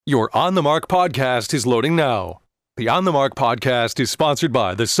Your On the Mark podcast is loading now. The On the Mark podcast is sponsored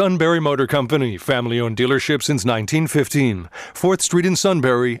by the Sunbury Motor Company, family-owned dealership since 1915, 4th Street in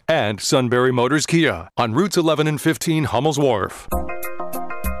Sunbury, and Sunbury Motors Kia on routes 11 and 15 Hummel's Wharf.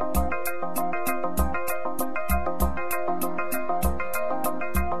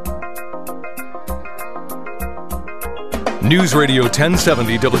 News Radio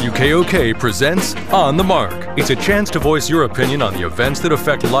 1070 WKOK presents On the Mark. It's a chance to voice your opinion on the events that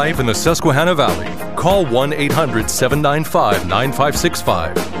affect life in the Susquehanna Valley. Call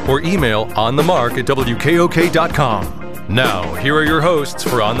 1-800-795-9565 or email onthemark@wkok.com. Now, here are your hosts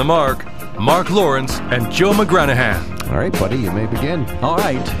for On the Mark, Mark Lawrence and Joe McGranahan. All right, buddy, you may begin. All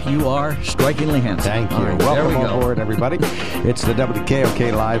right, you are strikingly handsome. Thank you. Right, welcome aboard, everybody. It's the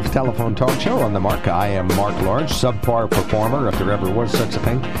WKOK Live telephone talk show On the Mark. I am Mark Lawrence, subpar performer, if there ever was such a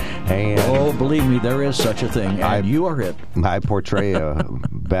thing. And oh, believe me, there is such a thing, and you are it. I portray a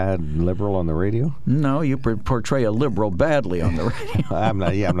bad liberal on the radio? No, you portray a liberal badly on the radio. I'm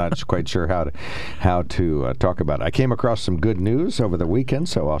not quite sure how to talk about it. I came across some good news over the weekend,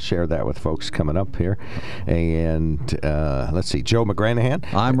 so I'll share that with folks coming up here. And let's see, Joe McGranahan.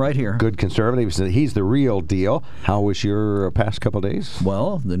 I'm right here. Good conservative. He's the real deal. How was your past couple days?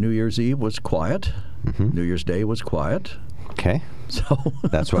 Well, the New Year's Eve was quiet. Mm-hmm. New Year's Day was quiet. Okay. So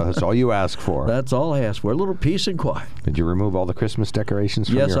that's all you ask for. That's all I asked for. A little peace and quiet. Did you remove all the Christmas decorations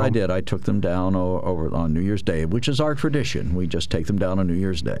from your home? Yes, I did. I took them down over on New Year's Day, which is our tradition. We just take them down on New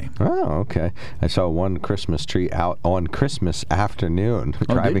Year's Day. Oh, okay. I saw one Christmas tree out on Christmas afternoon.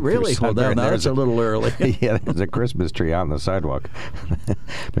 Oh, driving really? Through Well, that's a little early. Yeah, there's a Christmas tree out on the sidewalk.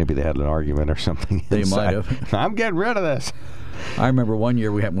 Maybe they had an argument or something. They inside. might have. I'm getting rid of this. I remember one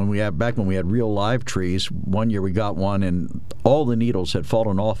year when we had real live trees. One year we got one and all the needles had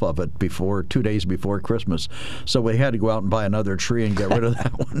fallen off of it 2 days before Christmas, so we had to go out and buy another tree and get rid of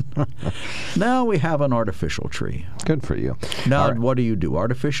that one. Now we have an artificial tree. Good for you. Now, right. What do you do?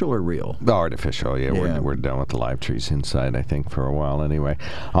 Artificial or real? Artificial. Yeah. We're done with the live trees inside. I think for a while anyway.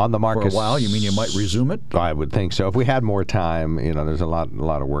 On the Mark. For a while, you mean you might resume it? I would think so. If we had more time, there's a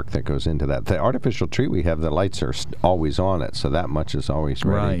lot of work that goes into that. The artificial tree we have, the lights are always on it, so that much is always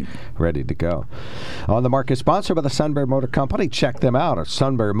ready to go. On the Mark is sponsored by the Sunbury Motor Company. Check them out at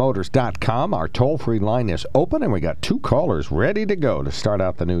sunburymotors.com. Our toll-free line is open, and we got 2 callers ready to go to start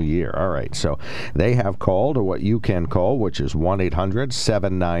out the new year. All right, so they have called what you can call, which is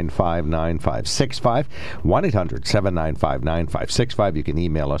 1-800-795-9565. 1-800-795-9565. You can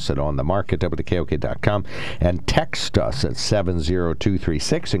email us at onthemark@wkok.com and text us at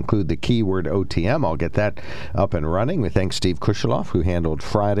 70236. Include the keyword OTM. I'll get that up and running. We thank Steve Kusheloff, who handled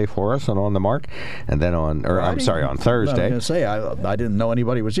Friday for us on The Mark, and then on Thursday. I was going to say, I didn't know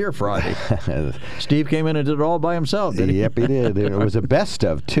anybody was here Friday. Steve came in and did it all by himself, didn't he? Yep, he did. It was a best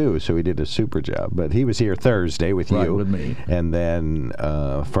of, too, so he did a super job. But he was here Thursday with you. With me. And then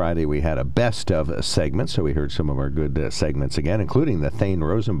Friday we had a best of segment, so we heard some of our good segments again, including the Thane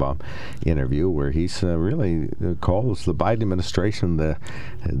Rosenbaum interview, where he's really calls the Biden administration the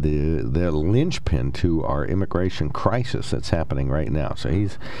linchpin to our immigration crisis that's happening right now. So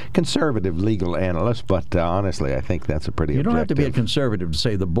he's conservative legal analyst, but honestly, I think that's a pretty You don't objective. have to be a conservative to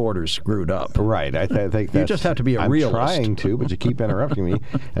say the border's screwed up. Right. I think that's... You just have to be a realist. I'm trying to, but you keep interrupting me.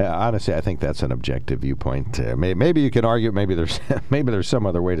 Honestly, I think that's an objective viewpoint. Maybe you can argue, maybe there's some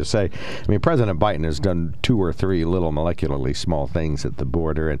other way to say. I mean, President Biden has done 2 or 3 little molecularly small things at the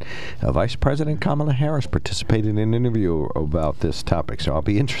border, and Vice President Kamala Harris participated in an interview about this topic, so I'll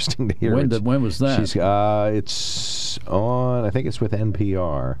be interesting to hear it. When was that? It's on, I think it's with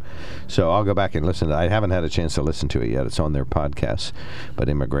NPR. So I'll go back and listen. I haven't had a chance to listen to it yet. It's on their podcast. But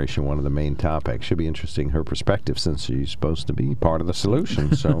immigration, one of the main topics. Should be interesting, her perspective, since she's supposed to be part of the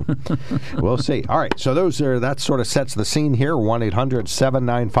solution. So we'll see. All right. So that sort of sets the scene here.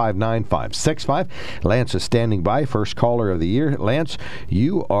 1-800-795-9565. Lance is standing by. First caller of the year. Lance,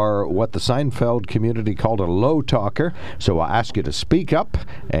 you are what the Seinfeld community called a low talker. So I'll ask you to speak up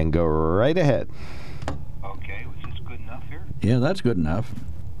and go right ahead. Yeah, that's good enough.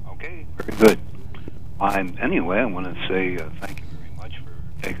 Okay, very good. Anyway, I want to say thank you very much for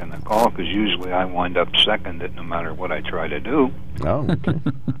taking the call, because usually I wind up second no matter what I try to do. Oh, okay.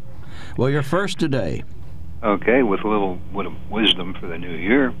 Well, you're first today. Okay, with a little bit of wisdom for the new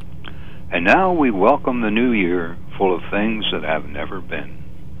year. And now we welcome the new year full of things that have never been.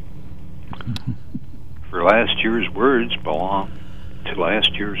 For last year's words belong to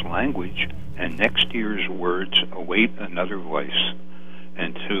last year's language, and next year's words await another voice.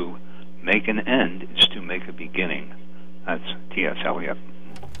 And to make an end is to make a beginning. That's T.S. Eliot.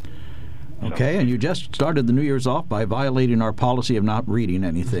 Okay, and you just started the New Year's off by violating our policy of not reading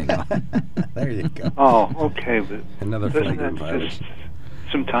anything. There you go. Oh, okay. But another flagrant violation.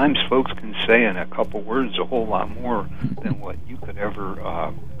 Sometimes folks can say in a couple words a whole lot more than what you could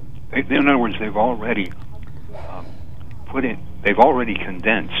ever. In other words, they've already they've already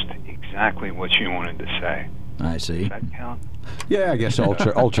condensed exactly what you wanted to say. I see. Does that count? Yeah, I guess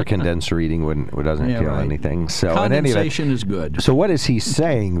ultra condensed reading doesn't kill anything. So condensation is good. So what is he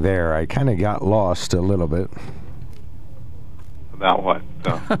saying there? I kind of got lost a little bit. About what?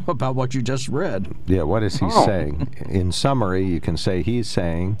 About what you just read. Yeah, what is he saying? In summary, you can say he's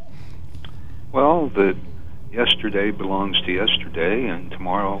saying, well, that yesterday belongs to yesterday, and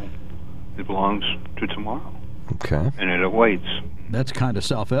tomorrow it belongs to tomorrow. Okay. And it awaits. That's kind of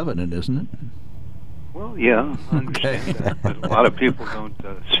self-evident, isn't it? Well, yeah, I understand that, but a lot of people don't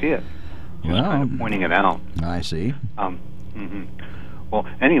see it. Just kind of pointing it out. I see. Well,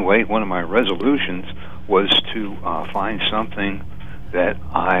 anyway, one of my resolutions was to find something that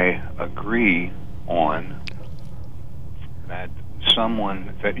I agree on, that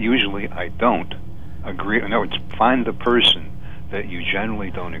someone that usually I don't agree. In other words, find the person that you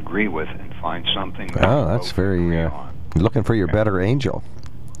generally don't agree with and find something that that's very looking for your better angel.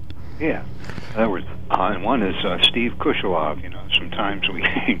 Yeah. In other words, and one is Steve Kushelov. Sometimes we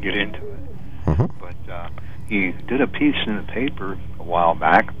get into it. But he did a piece in the paper a while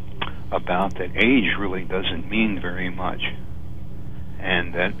back about that age really doesn't mean very much.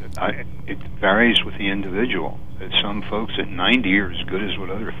 And that it varies with the individual. That some folks at 90 are as good as what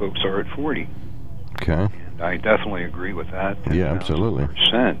other folks are at 40. Okay. And I definitely agree with that. Yeah, absolutely.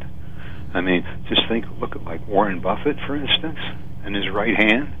 %. I mean, just look at like Warren Buffett, for instance, and his right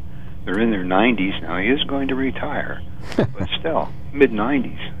hand. They're in their 90s now. He is going to retire, but still,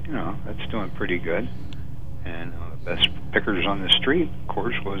 mid-90s. That's doing pretty good. And the best pickers on the street, of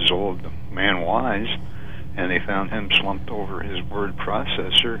course, was old man Wise, and they found him slumped over his word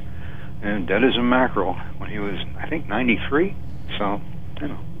processor and dead as a mackerel when he was, I think, 93. So,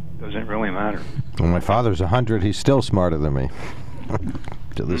 doesn't really matter. When my father's 100, he's still smarter than me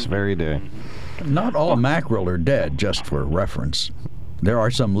to this very day. Not all mackerel are dead, just for reference. There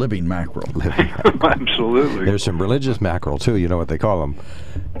are some living mackerel. Absolutely. There's some religious mackerel, too. You know what they call them?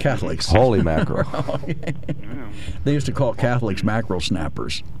 Catholics. Holy mackerel. They used to call Catholics mackerel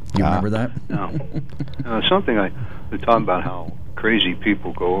snappers. You remember that? No. Something I talk about how crazy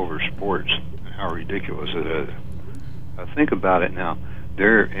people go over sports and how ridiculous it is. Think about it now.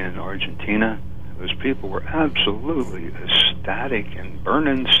 There in Argentina, those people were absolutely ecstatic and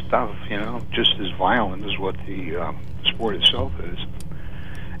burning stuff, just as violent as what the sport itself is.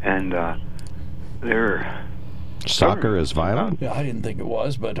 And they're... Soccer is violent? Yeah, I didn't think it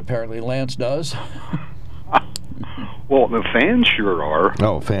was, but apparently Lance does. Well, the fans sure are.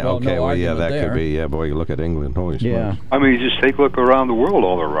 Oh, okay. No Well, yeah, that there. could be. Yeah, boy, you look at England. Holy smokes. I mean, you just take a look around the world,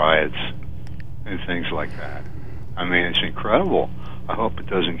 all the riots and things like that. I mean, it's incredible. I hope it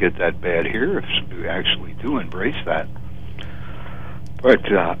doesn't get that bad here if we actually do embrace that. But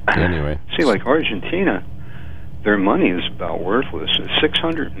anyway, see, like Argentina, their money is about worthless. It's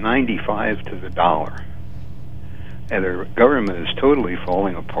 695 to the dollar. And their government is totally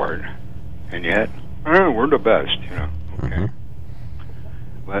falling apart. And yet, we're the best, Okay.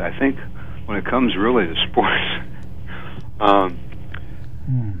 But I think when it comes really to sports,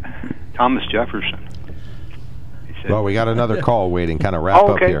 Thomas Jefferson. Well, we got another call waiting. Kind of wrap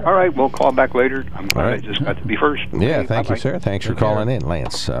up here. All right, we'll call back later. I'm glad I just got to be first. Yeah, thank you, sir. Thanks for calling in,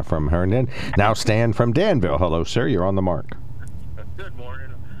 Lance from Herndon. Now Stan from Danville. Hello, sir. You're on the mark. Good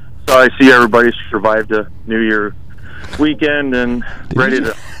morning. So I see everybody survived a New Year weekend and ready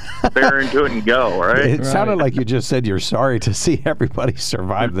to bear into it and go, right? It sounded like you just said you're sorry to see everybody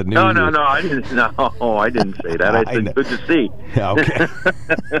survive the New Year. No, I didn't. No, I didn't say that. I said good to see. Yeah, okay.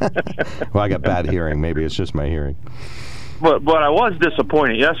 Well, I got bad hearing. Maybe it's just my hearing. But I was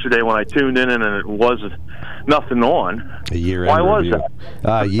disappointed yesterday when I tuned in and it wasn't nothing on. A year-end Why review. was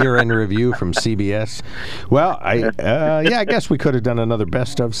that? Year-end review from CBS. Well, I guess we could have done another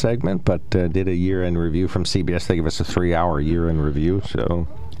best of segment, but did a year-end review from CBS. They give us a 3-hour year-end review, so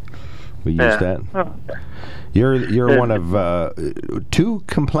we used that. Oh. You're one of 2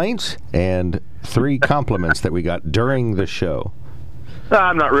 complaints and 3 compliments that we got during the show.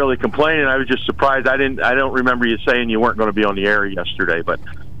 I'm not really complaining. I was just surprised. I don't remember you saying you weren't going to be on the air yesterday, but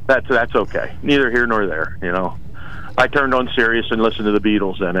that's okay. Neither here nor there. I turned on Sirius and listened to the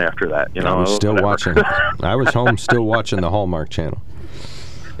Beatles. Then after that, I was still watching. I was home still watching the Hallmark Channel.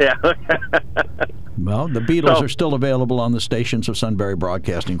 Yeah. Well, the Beatles are still available on the stations of Sunbury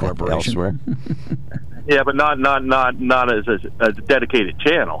Broadcasting Corporation. Elsewhere. Yeah, but not as a dedicated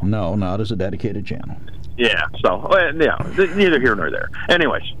channel. No, not as a dedicated channel. Yeah, so neither here nor there.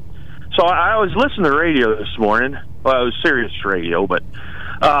 Anyways, so I was listening to the radio this morning. Well, it was Sirius Radio, but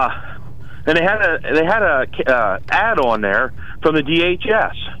and they had a ad on there from the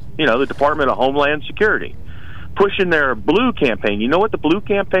DHS, the Department of Homeland Security, pushing their blue campaign. You know what the blue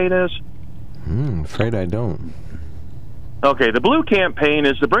campaign is? Afraid I don't. Okay, the blue campaign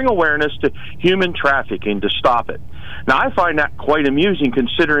is to bring awareness to human trafficking, to stop it. Now, I find that quite amusing,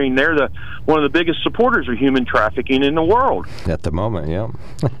 considering they're one of the biggest supporters of human trafficking in the world. At the moment, yeah.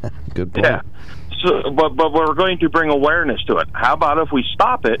 Good point. Yeah. So, but we're going to bring awareness to it. How about if we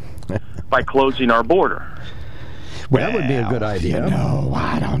stop it by closing our border? Well, that would be a good idea.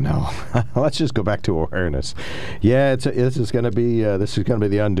 I don't know. Let's just go back to awareness. Yeah, this is going to be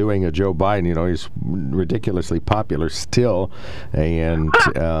the undoing of Joe Biden. He's ridiculously popular still, and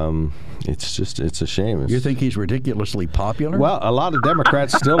it's a shame. You think he's ridiculously popular? Well, a lot of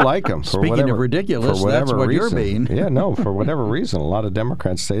Democrats still like him. Speaking of ridiculous, that's what you're being. Yeah, no, for whatever reason, a lot of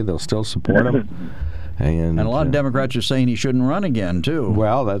Democrats say they'll still support him. And a lot of Democrats are saying he shouldn't run again, too.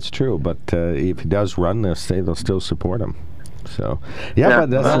 Well, that's true, but if he does run, they'll still support him. So,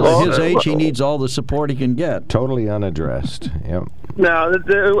 but that's at his age, he needs all the support he can get. Totally unaddressed. Yep. Now,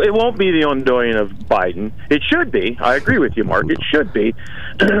 it won't be the undoing of Biden. It should be. I agree with you, Mark. It should be,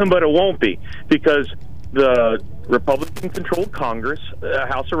 but it won't be, because the Republican-controlled Congress,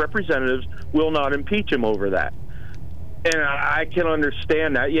 House of Representatives, will not impeach him over that. And I can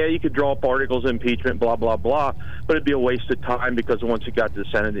understand that. Yeah, you could draw up articles of impeachment, blah, blah, blah, but it'd be a waste of time, because once it got to the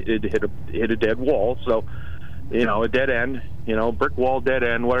Senate, it'd hit a dead wall. So, a dead end, brick wall, dead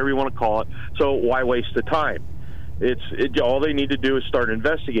end, whatever you want to call it. So why waste the time? All they need to do is start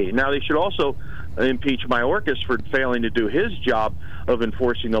investigating. Now, they should also impeach Mayorkas for failing to do his job of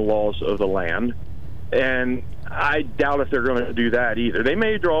enforcing the laws of the land. And I doubt if they're going to do that either. They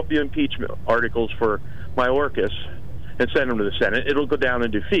may draw up the impeachment articles for Mayorkas and send them to the Senate. It'll go down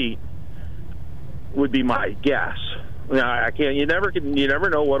in defeat, would be my guess. I can't. You never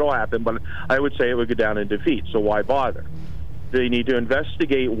know what'll happen, but I would say it would go down in defeat. So why bother? They need to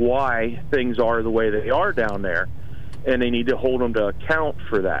investigate why things are the way they are down there, and they need to hold them to account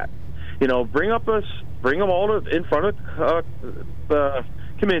for that. Bring them all in front of the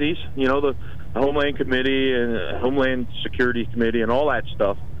committees. The Homeland Committee and Homeland Security Committee and all that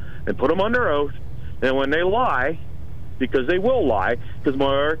stuff, and put them under oath. And when they lie, because they will lie, because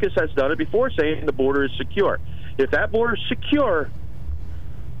Mayorkas has done it before, saying the border is secure. If that border is secure,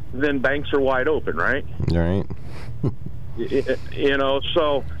 then banks are wide open, right? Right.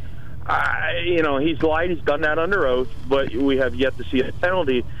 So, he's lied, he's done that under oath, but we have yet to see a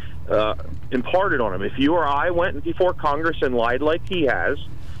penalty imparted on him. If you or I went before Congress and lied like he has,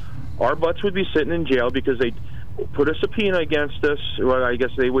 our butts would be sitting in jail, because they put a subpoena against us. Well, I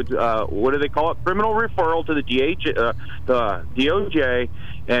guess they would, what do they call it? Criminal referral to the DOJ,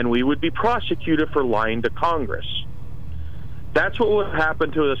 and we would be prosecuted for lying to Congress. That's what would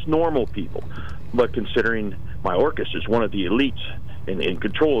happen to us normal people. But considering Mayorkas is one of the elites in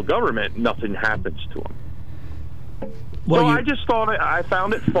control of government, nothing happens to him. Well, I just I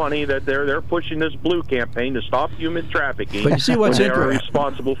found it funny that they're pushing this blue campaign to stop human trafficking. But you see what's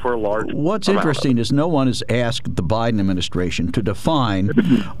responsible for a large. What's interesting is no one has asked the Biden administration to define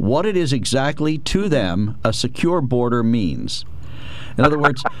what it is exactly to them a secure border means. In other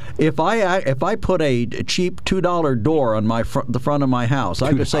words, if I put a cheap $2 door on the front of my house,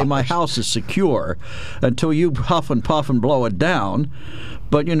 I could say my house is secure until you huff and puff and blow it down.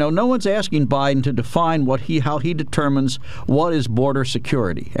 But no one's asking Biden to define how he determines what is border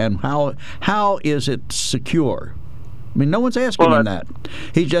security and how is it secure. I mean, no one's asking him that.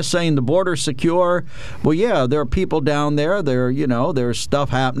 He's just saying the border's secure. Well, yeah, there are people down there. There's stuff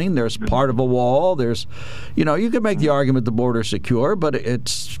happening. There's part of a wall. There's, you could make the argument the border's secure, but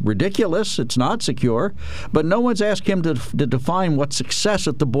it's ridiculous. It's not secure. But no one's asked him to define what success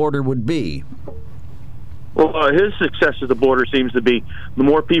at the border would be. Well, his success at the border seems to be the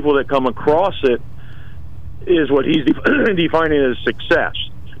more people that come across it is what he's defining as success.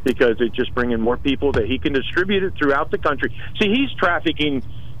 Because it's just bringing more people that he can distribute it throughout the country. See, he's trafficking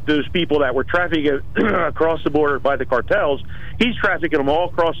those people that were trafficking across the border by the cartels. He's trafficking them all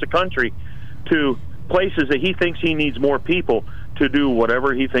across the country to places that he thinks he needs more people to do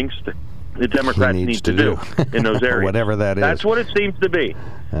whatever he thinks the Democrats need to do in those areas. Whatever that is. That's what it seems to be.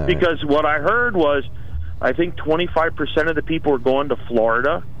 Because what I heard was, I think 25% of the people are going to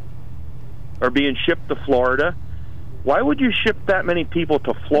Florida, are being shipped to Florida. Why would you ship that many people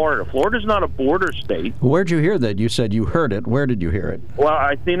to Florida? Florida's not a border state. Where'd you hear that? You said you heard it. Where did you hear it? Well,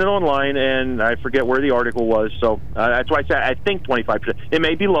 I seen it online, and I forget where the article was. So that's why I said I think 25%. It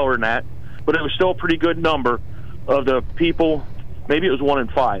may be lower than that, but it was still a pretty good number of the people. Maybe it was 1 in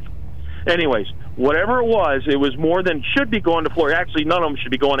 5. Anyways, whatever it was more than should be going to Florida. Actually, none of them should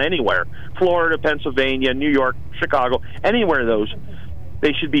be going anywhere. Florida, Pennsylvania, New York, Chicago, anywhere of those.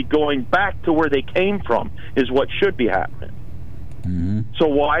 They should be going back to where they came from is what should be happening. Mm-hmm. So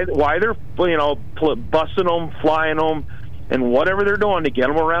why they're busing them, flying them, and whatever they're doing to get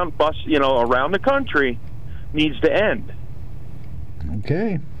them around around the country needs to end.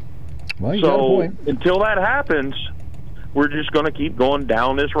 Okay. Well, you got a point. Until that happens, we're just going to keep going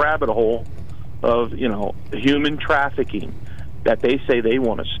down this rabbit hole of human trafficking that they say they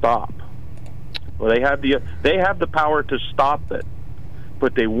want to stop. Well, they have the power to stop it,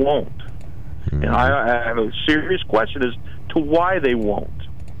 but they won't. Mm-hmm. And I have a serious question as to why they won't.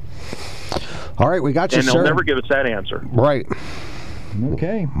 All right, we got you, and they'll never give us that answer. Right.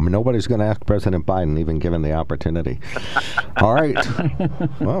 Okay. Nobody's going to ask President Biden, even given the opportunity. All right.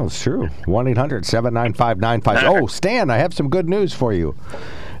 Well, it's true. 1-800-795-95. Oh, Stan, I have some good news for you.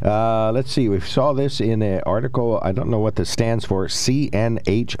 Let's see. We saw this in an article. I don't know what this stands for.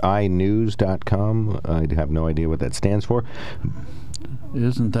 CNHInews.com. I have no idea what that stands for.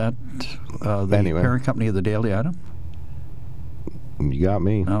 Isn't that the parent company of the Daily Item? You got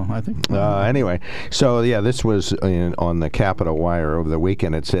me. Oh, I think. Anyway, so this was on the Capitol Wire over the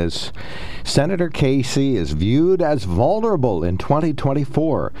weekend. It says, Senator Casey is viewed as vulnerable in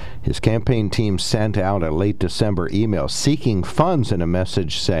 2024. His campaign team sent out a late December email seeking funds in a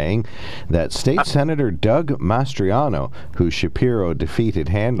message saying that State Senator Doug Mastriano, who Shapiro defeated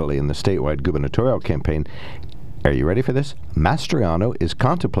handily in the statewide gubernatorial campaign, are you ready for this? Mastriano is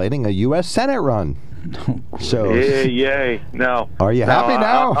contemplating a U.S. Senate run. So, yay! No. Are you happy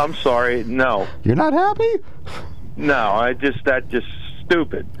now? I'm sorry. No. You're not happy? No. That's just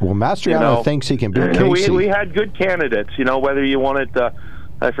stupid. Well, Mastriano thinks he can beat Casey. We had good candidates. Whether you wanted,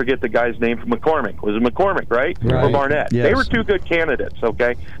 I forget the guy's name from McCormick. Was it McCormick, right? Or Barnett? Yes. They were two good candidates.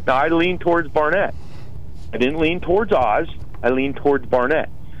 Okay. Now I leaned towards Barnett. I didn't lean towards Oz. I leaned towards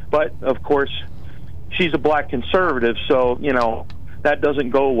Barnett. But of course, she's a black conservative, so that doesn't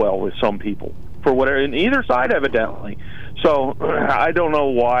go well with some people. For whatever, in either side, evidently. So I don't know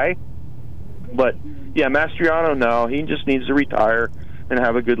why, but Mastriano, no, he just needs to retire and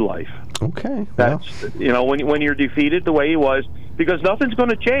have a good life. Okay, that's when you're defeated the way he was, because nothing's going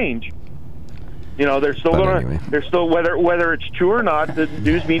to change. They're still they're still whether it's true or not, the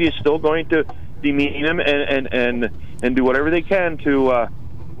news media is still going to demean him and do whatever they can to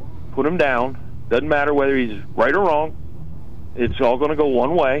put him down. Doesn't matter whether he's right or wrong. It's all going to go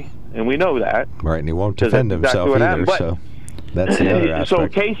one way. And we know that. Right, and he won't defend himself either, so that's the other aspect. So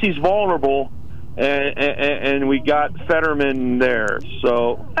Casey's vulnerable, and we got Fetterman there.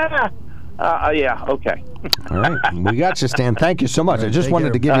 So, okay. All right. We got you, Stan. Thank you so much. I just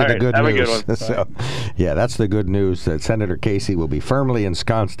wanted to give you the good news. Have a good one. So, that's the good news, that Senator Casey will be firmly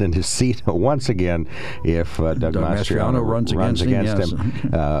ensconced in his seat once again if Doug Mastriano runs against him.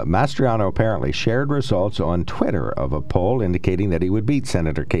 Mastriano apparently shared results on Twitter of a poll indicating that he would beat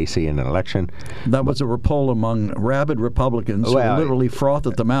Senator Casey in an election. That was a poll among rabid Republicans who literally froth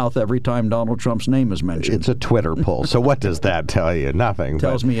at the mouth every time Donald Trump's name is mentioned. It's a Twitter poll. So what does that tell you? Nothing.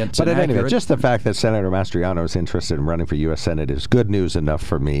 Tells me it's inaccurate. But anyway, just the fact that Senator Mastriano is interested in running for U.S. Senate is good news enough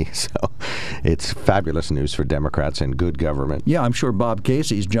for me. So it's fabulous news for Democrats and good government. Yeah, I'm sure Bob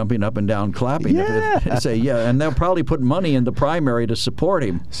Casey's jumping up and down clapping. Yeah. And they'll probably put money in the primary to support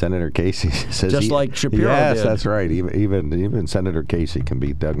him. Senator Casey says just like Shapiro did. Yes, that's right. Even Senator Casey can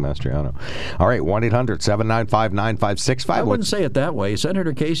beat Doug Mastriano. All right, 1-800-795-9565. I wouldn't say it that way.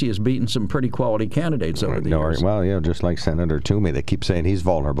 Senator Casey has beaten some pretty quality candidates over the years. Well, just like Senator Toomey. They keep saying he's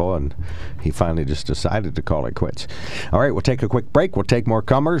vulnerable, and he finally just decided to call it quits. All right, we'll take a quick break. We'll take more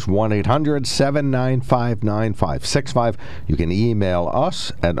comers. 1-800-795-9565. You can email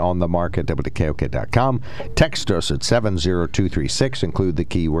us at onthemark@wkok.com. Text us at 70236. Include the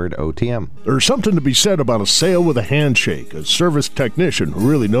keyword OTM. There's something to be said about a sale with a handshake. A service technician who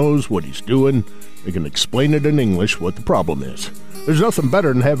really knows what he's doing. They can explain it in English what the problem is. There's nothing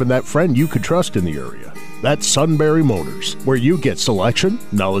better than having that friend you could trust in the area. That's Sunbury Motors, where you get selection,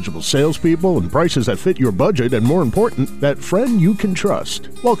 knowledgeable salespeople, and prices that fit your budget, and more important, that friend you can trust.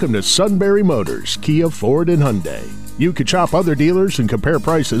 Welcome to Sunbury Motors, Kia, Ford, and Hyundai. You could shop other dealers and compare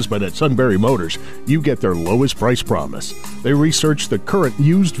prices, but at Sunbury Motors, you get their lowest price promise. They research the current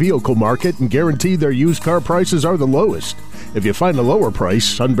used vehicle market and guarantee their used car prices are the lowest. If you find a lower price,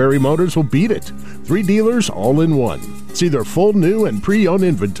 Sunbury Motors will beat it. 3 dealers all in one. See their full new and pre-owned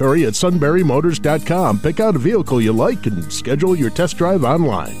inventory at sunburymotors.com. Pick out a vehicle you like and schedule your test drive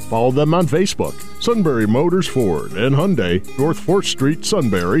online. Follow them on Facebook. Sunbury Motors Ford and Hyundai, North 4th Street,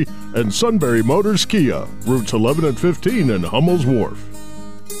 Sunbury, and Sunbury Motors Kia, routes 11 and 15 in Hummel's Wharf.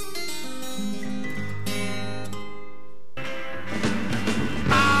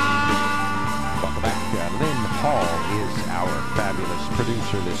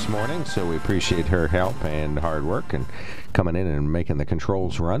 Producer this morning, so we appreciate her help and hard work and coming in and making the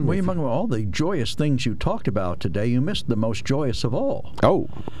controls run. Well, among all the joyous things you talked about today, you missed the most joyous of all. Oh.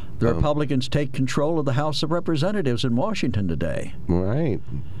 The Republicans take control of the House of Representatives in Washington today. Right.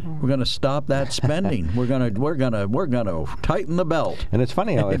 We're going to stop that spending. we're going to tighten the belt. And it's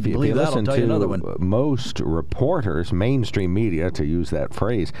funny how if you listen to most reporters, mainstream media, to use that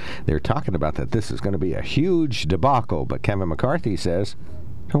phrase, they're talking about that this is going to be a huge debacle. But Kevin McCarthy says,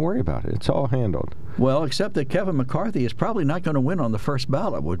 don't worry about it. It's all handled. Well, except that Kevin McCarthy is probably not going to win on the first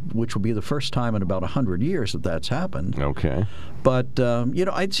ballot, which will be the first time in about 100 years that that's happened. Okay. But,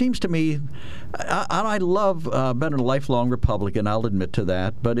 it seems to me, I love, been a lifelong Republican, I'll admit to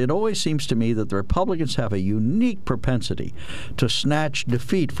that, but it always seems to me that the Republicans have a unique propensity to snatch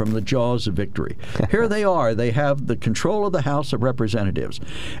defeat from the jaws of victory. Here they are. They have the control of the House of Representatives.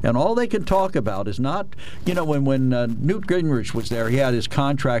 And all they can talk about is not, when Newt Gingrich was there, he had his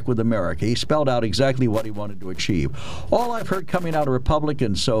contract with America. He spelled out exactly what he wanted to achieve. All I've heard coming out of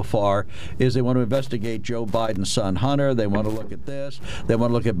Republicans so far is they want to investigate Joe Biden's son Hunter. They want to look at this. They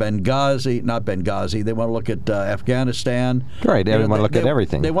want to look at not Benghazi. They want to look at Afghanistan. Right. They want to look at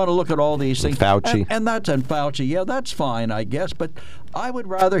everything. They want to look at all these things. Fauci. And Fauci. Yeah, that's fine, I guess. But I would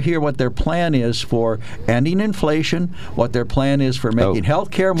rather hear what their plan is for ending inflation, what their plan is for making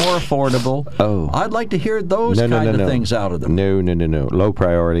health care more affordable. I'd like to hear those kind of things out of them. No. Low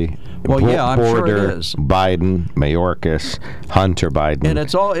priority. Well, I'm sure it is. Biden, Mayorkas, Hunter Biden. And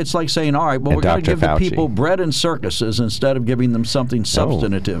it's like saying, all right, well, we're going to give the people bread and circuses instead of giving them something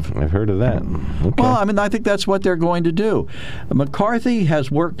substantive. I've heard of that. Okay. Well, I think that's what they're going to do. McCarthy has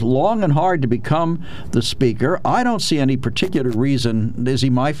worked long and hard to become the Speaker. I don't see any particular reason. Is he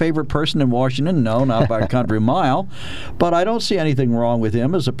my favorite person in Washington? No, not by a country mile. But I don't see anything wrong with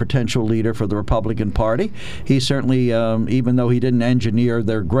him as a potential leader for the Republican Party. He certainly, even though he didn't engineer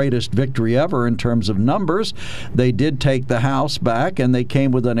their greatest victory ever in terms of numbers, they did take the House back, and they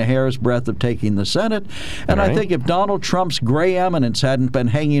came within a hair's breadth of taking the Senate. And I think if Donald Trump's gray eminence hadn't been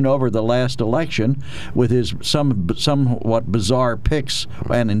hanging over the last election with his somewhat bizarre picks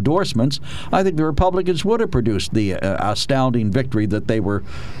and endorsements, I think the Republicans would have produced the astounding victory that they were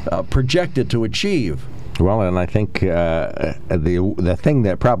projected to achieve. Well, and I think the thing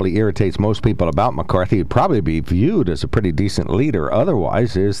that probably irritates most people about McCarthy would probably be viewed as a pretty decent leader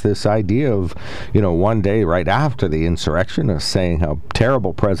otherwise is this idea of, one day right after the insurrection of saying how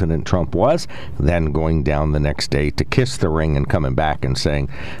terrible President Trump was, then going down the next day to kiss the ring and coming back and saying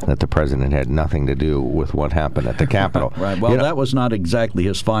that the president had nothing to do with what happened at the Capitol. Right. Well, that was not exactly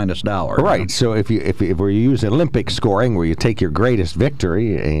his finest hour. Right. So if we use Olympic scoring where you take your greatest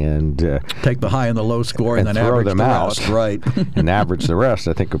victory and take the high and the low score and then throw them out, right? And average the rest,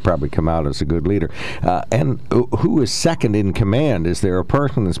 I think would probably come out as a good leader. And who is second in command? Is there a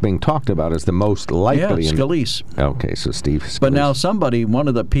person that's being talked about as the most likely? Yeah, Scalise. Okay, so Steve Scalise. But now one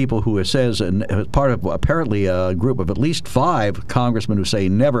of the people who says, and part of apparently a group of at least 5 congressmen who say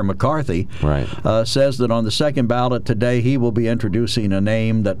never McCarthy, right, says that on the second ballot today he will be introducing a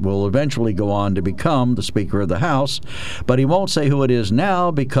name that will eventually go on to become the Speaker of the House, but he won't say who it is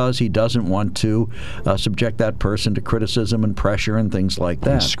now because he doesn't want to subject that person to criticism and pressure and things like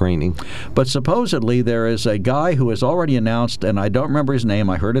that. And screening. But supposedly there is a guy who has already announced, and I don't remember his name,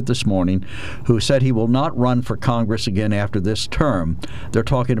 I heard it this morning, who said he will not run for Congress again after this term. They're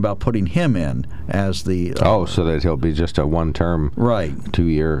talking about putting him in as the... so that he'll be just a one-term, right,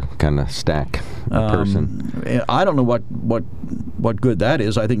 2-year kind of stack person. I don't know what good that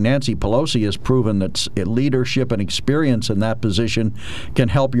is. I think Nancy Pelosi has proven that leadership and experience in that position can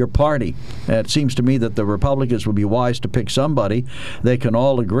help your party. It seems to me that the Republicans would be wise to pick somebody they can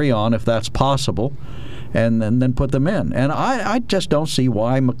all agree on, if that's possible, and then put them in. And I just don't see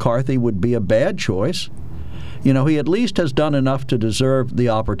why McCarthy would be a bad choice. he at least has done enough to deserve the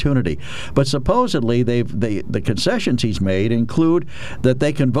opportunity. But supposedly the concessions he's made include that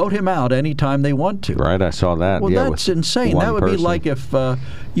they can vote him out anytime they want to. Right, I saw that. Well, that's insane. That would be like if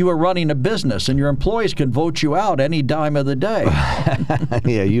you were running a business and your employees could vote you out any dime of the day.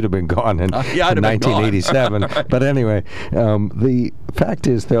 Yeah, you'd have been gone in 1987. Right. But anyway, the fact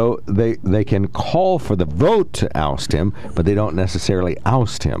is, though, they can call for the vote to oust him, but they don't necessarily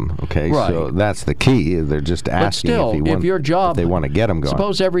oust him. Okay, right. So that's the key. They're just asking if your job, if they want to get him going.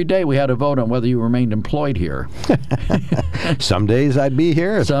 Suppose every day we had a vote on whether you remained employed here. Some days I'd be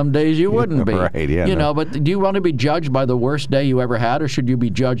here. Some days you wouldn't be. Right, yeah. But do you want to be judged by the worst day you ever had, or should you be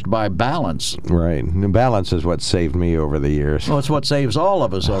judged by balance? Right. Balance is what saved me over the years. Well, it's what saves all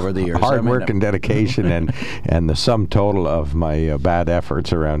of us over the years. Hard work and dedication and the sum total of my bad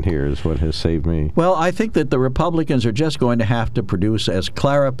efforts around here is what has saved me. Well, I think that the Republicans are just going to have to produce, as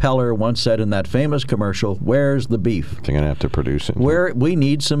Clara Peller once said in that famous commercial, "Where's the beef?" They're going to have to produce it. We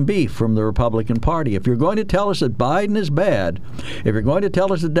need some beef from the Republican Party. If you're going to tell us that Biden is bad, if you're going to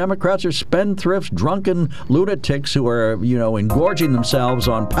tell us the Democrats are spendthrifts, drunken lunatics who are, engorging themselves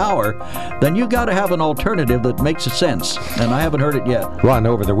on power, then you got to have an alternative that makes sense. And I haven't heard it yet. Ron,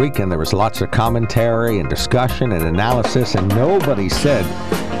 over the weekend there was lots of commentary and discussion and analysis, and nobody said,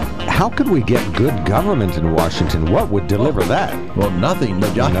 how could we get good government in Washington? What would deliver that? Well, nothing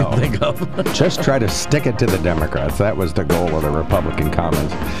that I can think of. Just try to stick it to the Democrats. That was the goal of the Republican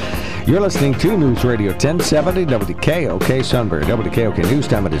comments. You're listening to News Radio 1070 WKOK Sunbury. WKOK News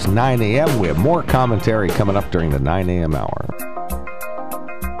Time. It is 9 a.m. We have more commentary coming up during the 9 a.m. hour.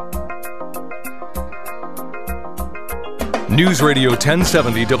 News Radio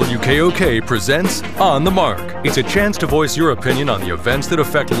 1070 WKOK presents On the Mark. It's a chance to voice your opinion on the events that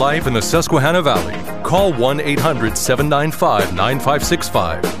affect life in the Susquehanna Valley. Call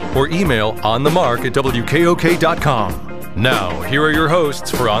 1-800-795-9565 or email onthemark@wkok.com. Now, here are your hosts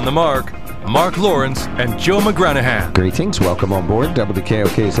for On the Mark, Mark Lawrence and Joe McGranahan. Greetings. Welcome on board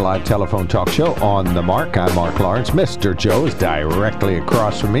WKOK's live telephone talk show On the Mark. I'm Mark Lawrence. Mr. Joe is directly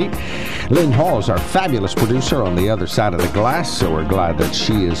across from me. Lynn Hall is our fabulous producer on the other side of the glass, so we're glad that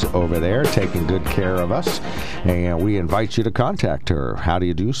she is over there taking good care of us. And we invite you to contact her. How do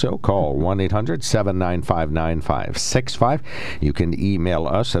you do so? Call 1-800-795-9565. You can email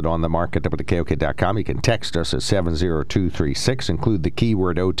us at onthemark@wkok.com. You can text us at 70236. Include the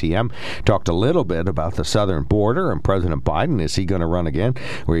keyword OTM. Talked a little bit about the southern border and President Biden. Is he going to run again?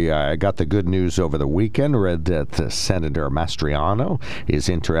 We got the good news over the weekend. Read that Senator Mastriano is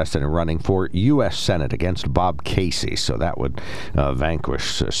interested in running for U.S. Senate against Bob Casey. So that would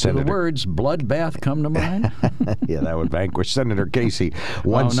vanquish Senator. Do the words bloodbath come to mind? Yeah, that would vanquish Senator Casey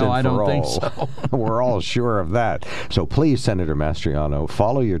once and for all. I don't think so. We're all sure of that. So please, Senator Mastriano,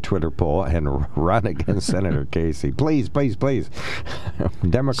 follow your Twitter poll and run against Senator Casey. Please, please, please.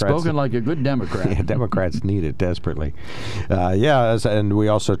 Democrats. Spoken like a good Democrat. Yeah, Democrats need it desperately. And we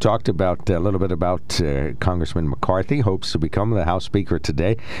also talked about a little bit about Congressman McCarthy hopes to become the House Speaker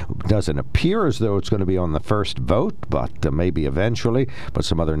today. Doesn't appear as though it's going to be on the first vote, but maybe eventually. But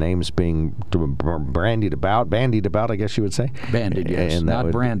some other names being bandied about, I guess you would say. Bandied, yes, and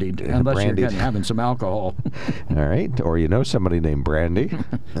not brandied, unless you're having some alcohol. All right, or somebody named Brandy.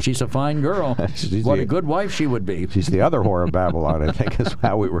 She's a fine girl. What a good wife she would be. She's the other whore of Babylon, I think is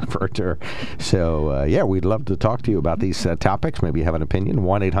how we refer to her. So, we'd love to talk to you about these topics. Maybe you have an opinion.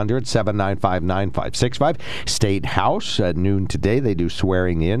 1-800-795-9565. State House at noon today. They do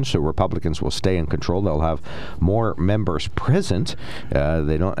swearing in, so Republicans will stay in control. They'll have more members present.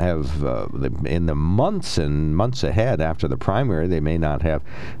 They don't have, in the months and months ahead after the primary, they may not have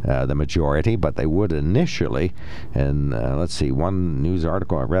the majority, but they would initially. And let's see, one news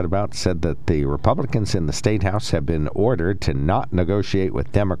article I read about said that the Republicans in the State House have been ordered to not negotiate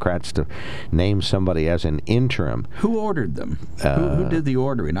with Democrats to name somebody as an interim. Who ordered them? Who did the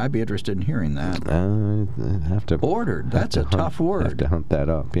ordering? I'd be interested in hearing that. Have to ordered. That's a tough word. Have to hunt that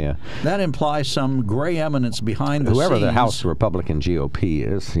up. Yeah. That implies some gray eminence behind the Whoever scenes. the House Republican GOP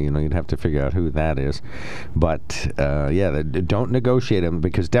is, you'd have to figure out who that is. But don't negotiate them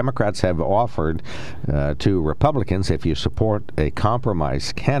because Democrats have offered to Republicans, if you support a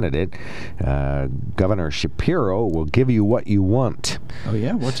compromise candidate, Governor Shapiro will give you what you want. Grant. Oh,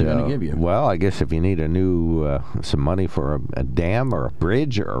 yeah? What's he going to give you? Well, I guess if you need a new some money for a dam or a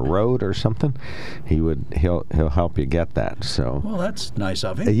bridge or a road or something, he'll help you get that. So. Well, that's nice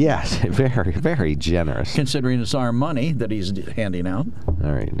of him. Yes, very, very generous. Considering it's our money that he's handing out.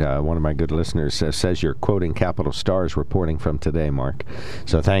 All right. One of my good listeners says you're quoting Capital Star's reporting from today, Mark.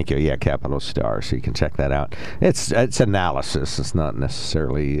 So thank you. Yeah, Capital Star. So you can check that out. It's analysis. It's not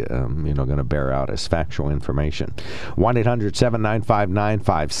necessarily going to bear out as factual information.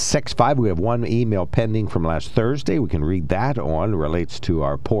 1-800-795-9565. We have one email pending from last Thursday. We can read that on. Relates to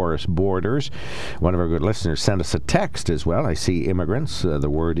our porous borders. One of our good listeners sent us a text as well. I see immigrants, the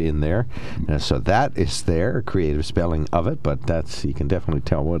word in there. So that is there, creative spelling of it, but you can definitely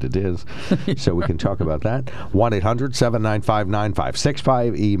tell what it is. So we can talk about that.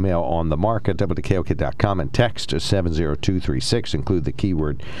 1-800-795-9565. Email on the mark at WKOK.com and text 70236. Include the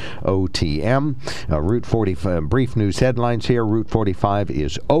keyword OTM. Route 45, brief news headlines here. Route 45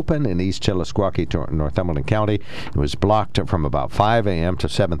 is open in East Chillisquaque, Northumberland County. It was blocked from about 5 a.m. to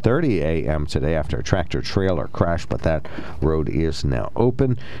 7:30 a.m. today after a tractor trailer crashed, but that road is now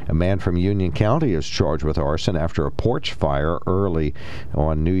open. A man from Union County is charged with arson after a porch fire early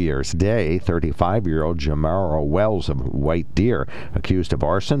on New Year's Day. 35-year-old Jamara Wells of White Deer accused of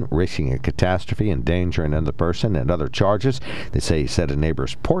arson, risking a catastrophe, endangering another person, and other charges. They say he set a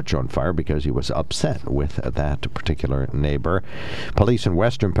neighbor's porch on fire because he was upset with that particular neighbor. Police in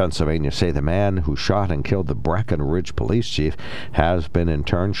western Pennsylvania say the man who shot and killed the Breckenridge police chief has been in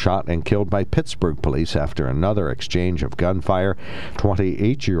turn shot and killed by Pittsburgh police after another exchange of gunfire.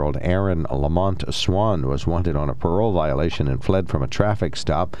 28-year-old Aaron Lamont Swan was wanted on a parole violation and fled from a traffic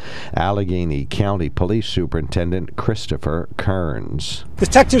stop. Allegheny County Police Superintendent Christopher Kearns.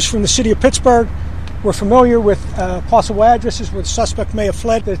 Detectives from the city of Pittsburgh were familiar with possible addresses where the suspect may have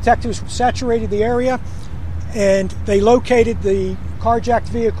fled. The detectives saturated the area and they located the carjacked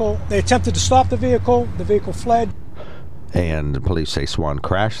vehicle. They attempted to stop the vehicle. The vehicle fled. And police say Swan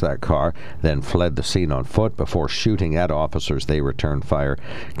crashed that car, then fled the scene on foot before shooting at officers. They returned fire,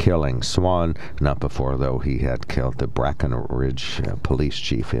 killing Swan. Not before, though, he had killed the Breckenridge police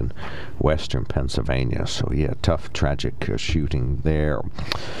chief in western Pennsylvania. So, yeah, tough, tragic shooting there.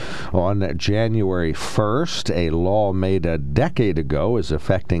 On January 1st, a law made a decade ago is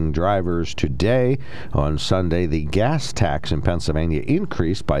affecting drivers today. On Sunday, the gas tax in Pennsylvania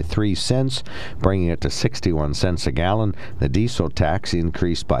increased by 3 cents, bringing it to 61 cents a gallon. The diesel tax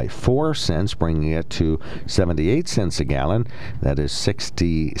increased by 4 cents, bringing it to 78 cents a gallon. That is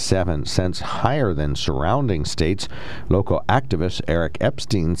 67 cents higher than surrounding states. Local activist Eric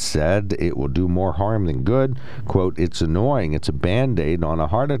Epstein said it will do more harm than good. Quote, "It's annoying. It's a Band-Aid on a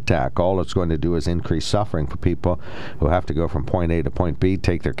heart attack. All it's going to do is increase suffering for people who have to go from point A to point B,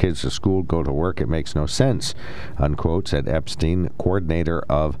 take their kids to school, go to work. It makes no sense," unquote, said Epstein, coordinator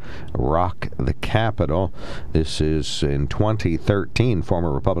of Rock the Capitol. This is in 2013,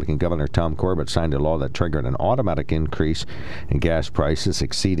 former Republican Governor Tom Corbett signed a law that triggered an automatic increase in gas prices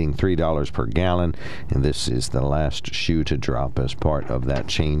exceeding $3 per gallon, and this is the last shoe to drop as part of that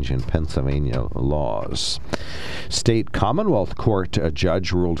change in Pennsylvania laws. State Commonwealth Court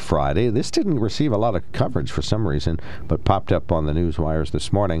judge ruled Friday. This didn't receive a lot of coverage for some reason, but popped up on the news wires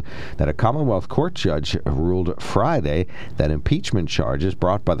this morning, that a Commonwealth Court judge ruled Friday that impeachment charges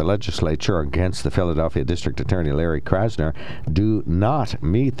brought by the legislature against the Philadelphia District Attorney Larry Krasner do not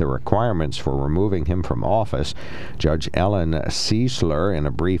meet the requirements for removing him from office. Judge Ellen Ciesler, in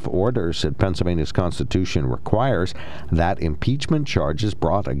a brief order, said Pennsylvania's Constitution requires that impeachment charges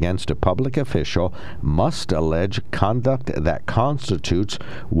brought against a public official must allege conduct that constitutes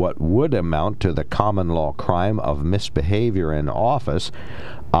what would amount to the common law crime of misbehavior in office,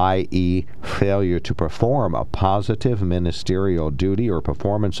 i.e., failure to perform a positive ministerial duty or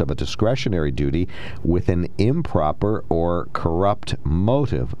performance of a discretionary duty with an improper or corrupt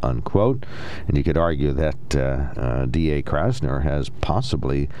motive, unquote. And you could argue that D.A. Krasner has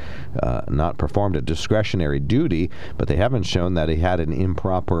possibly not performed a discretionary duty, but they haven't shown that he had an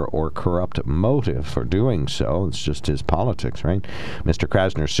improper or corrupt motive for doing so. It's just his politics, right? Mr.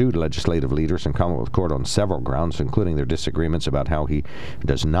 Krasner sued legislative leaders in Commonwealth Court on several grounds, including their disagreements about how he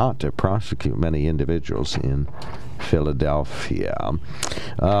does not prosecute many individuals in Philadelphia.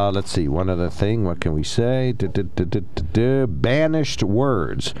 Let's see, one other thing. What can we say? Banished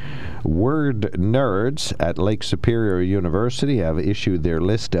words. Word nerds at Lake Superior University have issued their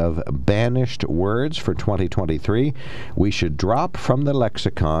list of banished words for 2023. We should drop from the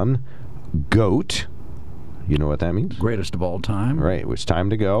lexicon goat. You know what that means? Greatest of all time. Right. It was time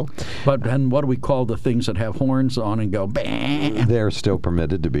to go. And what do we call the things that have horns on and go bang? They're still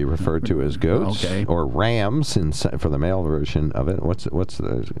permitted to be referred to as goats, or rams for the male version of it. What's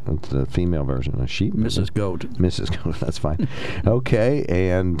the female version? A sheep? Mrs. Goat. Mrs. Goat. That's fine. Okay,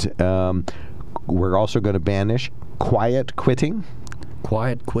 and we're also going to banish quiet quitting.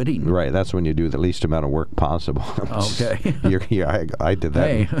 Quiet quitting. Right, that's when you do the least amount of work possible. Okay. I did that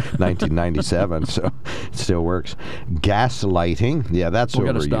in 1997, so it still works. Gaslighting, that's we're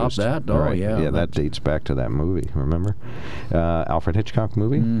overused. We're going to stop that? Oh, right. yeah. Yeah, that dates back to that movie, remember? Alfred Hitchcock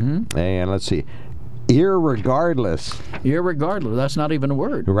movie? Mm-hmm. And let's see. Irregardless. Irregardless. That's not even a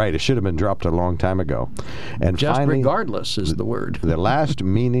word. Right. It should have been dropped a long time ago. And just finally, regardless is the word. The last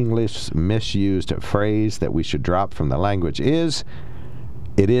meaningless, misused phrase that we should drop from the language is,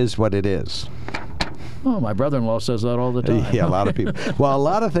 it is what it is. Oh, my brother-in-law says that all the time. Yeah, a lot of people. Well, a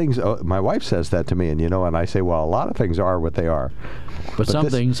lot of things, my wife says that to me, and I say, well, a lot of things are what they are. But some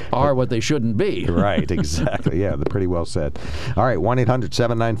things are what they shouldn't be. Right, exactly. Yeah, pretty well said. All right,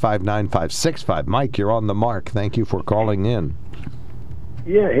 1-800-795-9565. Mike, you're on the mark. Thank you for calling in.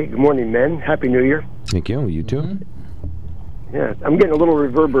 Yeah, hey, good morning, men. Happy New Year. Thank you. You too. Mm-hmm. Yeah, I'm getting a little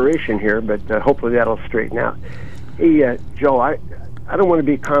reverberation here, but hopefully that'll straighten out. Hey, Joe, I don't want to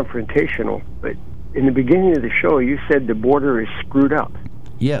be confrontational, but in the beginning of the show, you said the border is screwed up.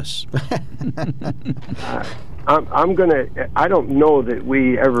 Yes. I don't know that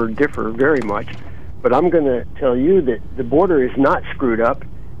we ever differ very much, but I'm going to tell you that the border is not screwed up.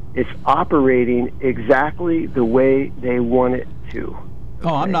 It's operating exactly the way they want it to. Okay?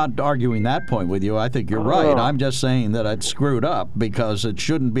 Oh, I'm not arguing that point with you. I think you're right. I'm just saying that it's screwed up because it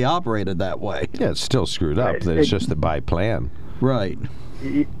shouldn't be operated that way. Yeah, it's still screwed up. It's just the by plan. Right.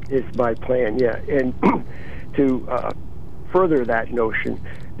 It's by plan, yeah. And to further that notion,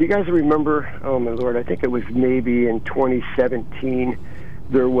 do you guys remember, oh my Lord, I think it was maybe in 2017,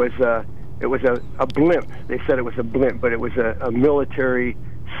 there was a blimp. They said it was a blimp, but it was a military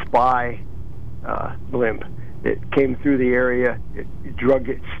spy blimp. It came through the area. It drug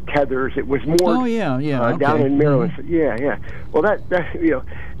its tethers. It was more down in Maryland. Mm-hmm. Yeah. Well, that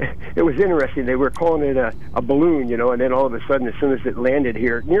it was interesting. They were calling it a balloon, and then all of a sudden, as soon as it landed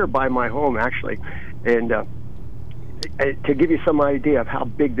here, nearby my home, actually, and to give you some idea of how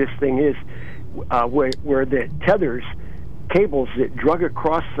big this thing is, where the tethers, cables that drug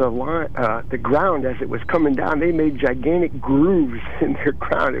across the ground as it was coming down, they made gigantic grooves in their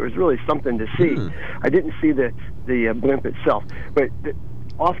ground. It was really something to see. I didn't see the blimp itself, but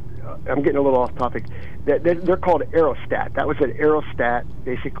I'm getting a little off topic. They're called aerostat. That was an aerostat,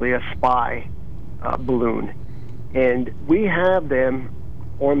 basically a spy balloon, and we have them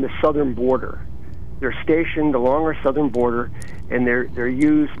on the southern border. They're stationed along our southern border, and they're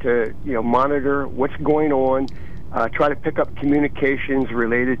used to monitor what's going on. Try to pick up communications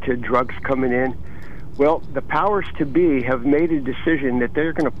related to drugs coming in. Well, the powers to be have made a decision that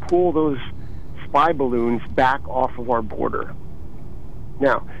they're going to pull those spy balloons back off of our border.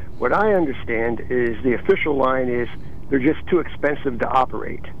 Now, what I understand is the official line is they're just too expensive to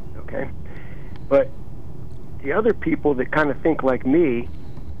operate, okay? But the other people that kind of think like me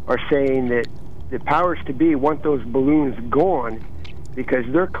are saying that the powers to be want those balloons gone because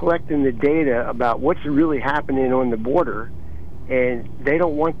they're collecting the data about what's really happening on the border, and they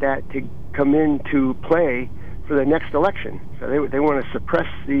don't want that to come into play for the next election. So they want to suppress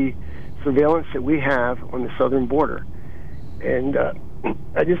the surveillance that we have on the southern border. And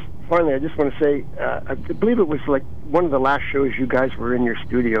I just want to say, I believe it was like one of the last shows you guys were in your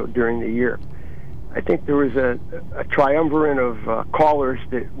studio during the year. I think there was a triumvirate of callers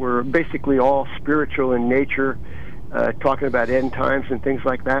that were basically all spiritual in nature, talking about end times and things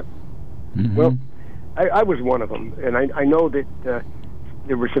like that. Mm-hmm. Well, I was one of them, and I know that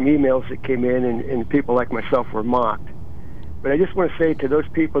there were some emails that came in, and people like myself were mocked. But I just want to say to those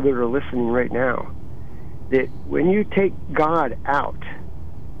people that are listening right now that when you take God out,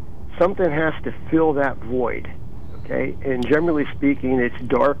 something has to fill that void, okay? And generally speaking, it's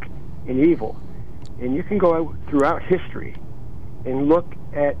dark and evil. And you can go out throughout history and look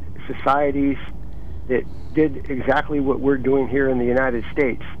at societies that did exactly what we're doing here in the United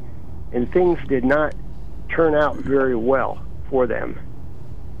States, and things did not turn out very well for them.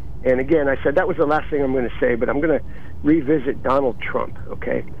 And again, I said that was the last thing I'm going to say, but I'm going to revisit Donald Trump,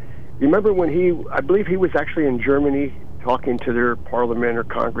 okay? Remember when I believe he was actually in Germany talking to their parliament or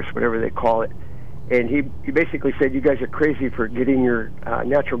Congress, whatever they call it, and he basically said, you guys are crazy for getting your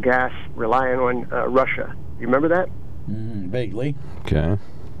natural gas relying on Russia. You remember that? Vaguely. Okay.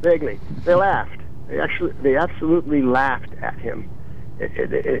 Vaguely. They laughed. They absolutely laughed at him.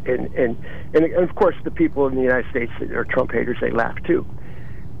 And of course, the people in the United States that are Trump haters, they laugh too.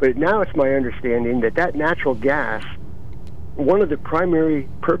 But now it's my understanding that natural gas, one of the primary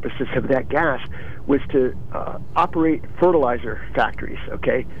purposes of that gas was to operate fertilizer factories,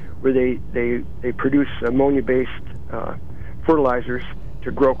 okay, where they produce ammonia-based fertilizers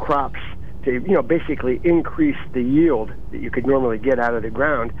to grow crops, to basically increase the yield that you could normally get out of the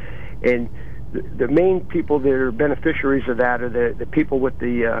ground. And the main people that are beneficiaries of that are the people with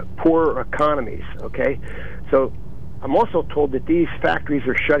the poor economies, okay? So I'm also told that these factories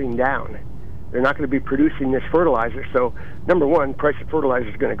are shutting down. They're not going to be producing this fertilizer. So, number one, price of fertilizer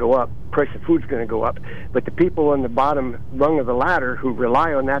is going to go up, price of food is going to go up. But the people on the bottom rung of the ladder who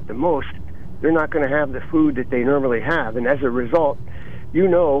rely on that the most, they're not going to have the food that they normally have. And as a result,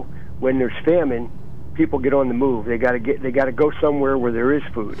 when there's famine, people get on the move. They got to go somewhere where there is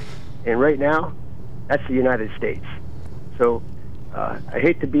food. And right now, that's the United States. So I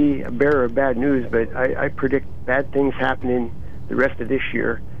hate to be a bearer of bad news, but I predict bad things happening the rest of this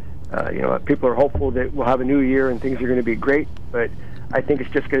year. People are hopeful that we'll have a new year and things are going to be great, but I think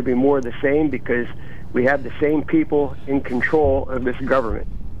it's just going to be more of the same because we have the same people in control of this government.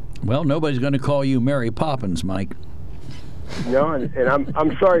 Well, nobody's going to call you Mary Poppins, Mike. No, and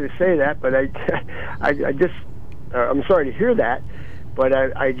I'm sorry to say that, but I'm sorry to hear that. But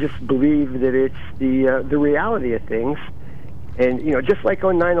I just believe that it's the reality of things, and just like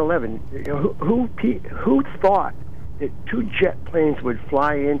on 9/11, who thought that 2 jet planes would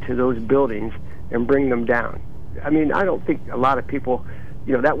fly into those buildings and bring them down? I mean, I don't think a lot of people,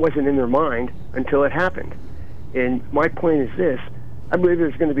 that wasn't in their mind until it happened. And my point is this: I believe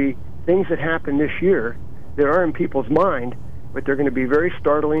there's going to be things that happen this year that are in people's mind, but they're going to be very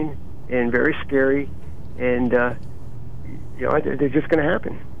startling and very scary, and they're just going to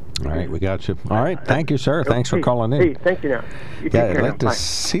happen. All right, we got you. All right, thank you, sir. Thanks for calling in. Hey, thank you now. I'd like to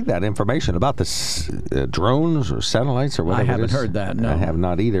see that information about the drones or satellites or whatever I haven't it is. heard that, no. I have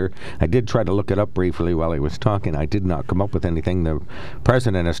not either. I did try to look it up briefly while he was talking. I did not come up with anything. The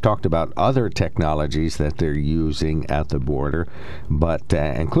president has talked about other technologies that they're using at the border, but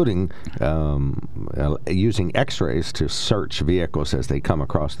including using X-rays to search vehicles as they come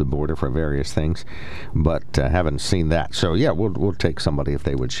across the border for various things, but haven't seen that. So, yeah, we'll take somebody if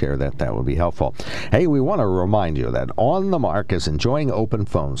they would share that would be helpful. Hey, we want to remind you that On the Mark is enjoying open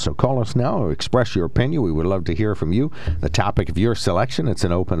phones, so call us now or express your opinion. We would love to hear from you. The topic of your selection, it's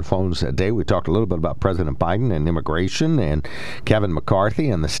an open phones day. We talked a little bit about President Biden and immigration and Kevin McCarthy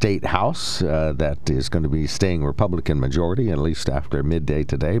and the state house that is going to be staying Republican majority, at least after midday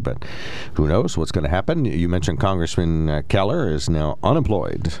today, but who knows what's going to happen. You mentioned Congressman Keller is now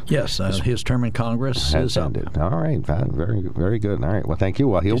unemployed. Yes, his term in Congress is ended. All right, very, very good. All right, well, thank you.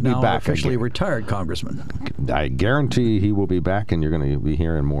 Well, he'll be back. Officially retired congressman. I guarantee he will be back, and you're going to be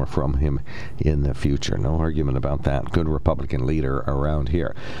hearing more from him in the future. No argument about that. Good Republican leader around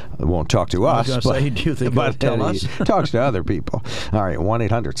here. Won't talk to us, do you think he'll tell us? He talks to other people. All right,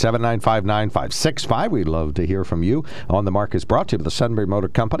 1-800-795-9565. We'd love to hear from you. On the Mark is brought to you by the Sunbury Motor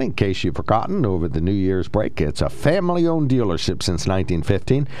Company. In case you've forgotten, over the New Year's break, it's a family-owned dealership since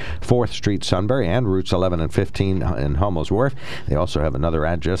 1915, 4th Street, Sunbury, and routes 11 and 15 in Hummel's Wharf. They also have another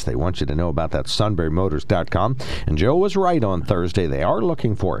address they want you to know about. That sunburymotors.com. And Joe was right on Thursday. They are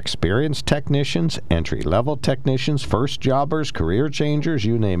looking for experienced technicians, entry-level technicians, first jobbers, career changers,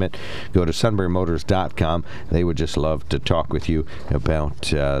 you name it. Go to sunburymotors.com. They would just love to talk with you about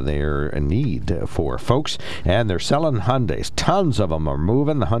their need for folks. And they're selling Hyundais. Tons of them are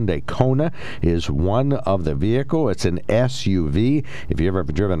moving. The Hyundai Kona is one of the vehicle. It's an SUV. If you've ever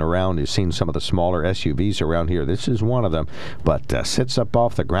driven around, you've seen some of the smaller SUVs around here. This is one of them, but sits up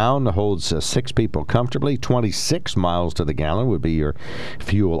off the ground, holds 6 people comfortably. 26 miles to the gallon would be your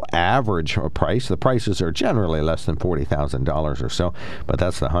fuel average price. The prices are generally less than $40,000 or so, but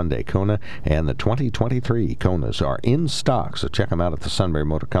that's the Hyundai Kona, and the 2023 Konas are in stock, so check them out at the Sunbury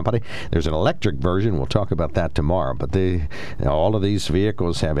Motor Company. There's an electric version. We'll talk about that tomorrow, but all of these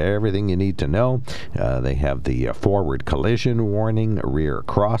vehicles have everything you need to know. They have the forward collision warning, rear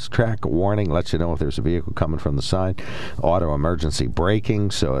cross-track warning, lets you know if there's a vehicle coming from the side, auto emergency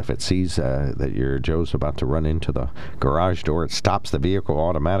braking, so if it sees that your Joe's about to run into the garage door, it stops the vehicle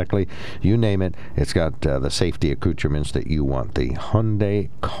automatically. You name it, it's got the safety accoutrements that you want. The Hyundai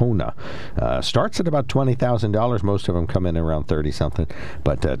Kona starts at about $20,000. Most of them come in around 30-something.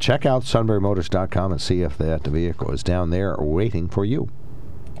 But check out sunburymotors.com and see if that vehicle is down there waiting for you.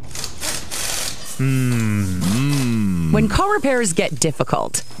 When car repairs get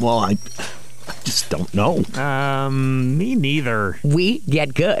difficult. Well, I just don't know. Me neither. We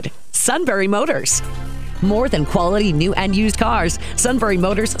get good. Sunbury Motors. More than quality new and used cars, Sunbury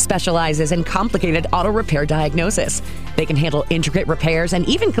Motors specializes in complicated auto repair diagnosis. They can handle intricate repairs and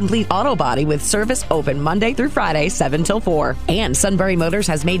even complete auto body with service open Monday through Friday, 7 till 4. And Sunbury Motors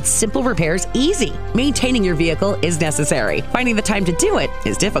has made simple repairs easy. Maintaining your vehicle is necessary. Finding the time to do it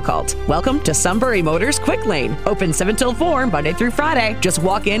is difficult. Welcome to Sunbury Motors Quick Lane. Open 7 till 4, Monday through Friday. Just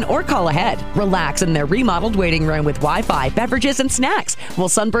walk in or call ahead. Relax in their remodeled waiting room with Wi-Fi, beverages, and snacks. While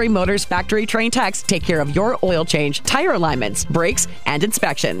Sunbury Motors factory-trained techs take care of your oil change, tire alignments, brakes, and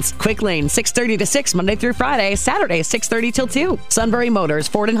inspections. Quick Lane, 6:30 to 6, Monday through Friday. Saturday, 6:30 till 2. Sunbury Motors,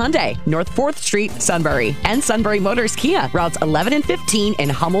 Ford and Hyundai, North 4th Street, Sunbury. And Sunbury Motors Kia, routes 11 and 15 in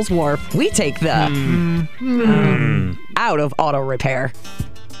Hummel's Wharf. We take the out of auto repair.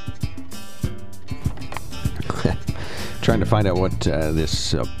 Trying to find out what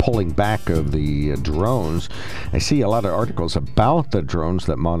this pulling back of the drones. I see a lot of articles about the drones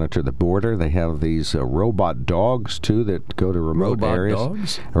that monitor the border. They have these robot dogs, too, that go to remote areas. Robot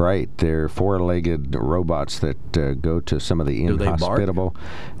dogs? Right. They're four-legged robots that go to some of the inhospitable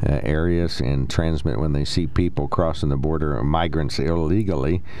areas and transmit when they see people crossing the border or migrants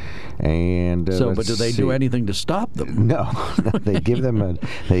illegally. And but do they do anything to stop them? No. They give them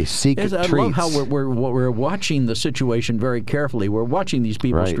they seek treats. I love how we're watching the situation very carefully. We're watching these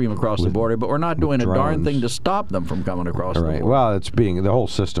people stream across the border, but we're not doing a darn thing to stop them from coming across the border. Well, the whole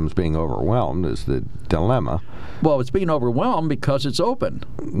system's being overwhelmed is the dilemma. Well, it's being overwhelmed because it's open.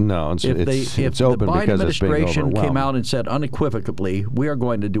 No, it's open because it's being overwhelmed. If the Biden administration came out and said unequivocally, we are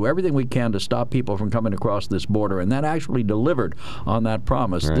going to do everything we can to stop people from coming across this border, and that actually delivered on that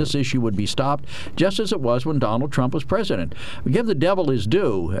promise, this issue would be stopped, just as it was when Donald Trump was president. We give the devil his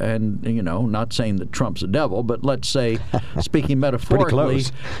due, and, not saying that Trump's a devil, but let's say, speaking metaphorically,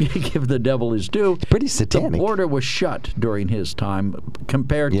 give the devil his due. It's pretty satanic. The border was shut during his time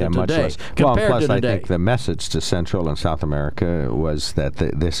compared to today. Much less. Plus, I think the message to Central and South America was that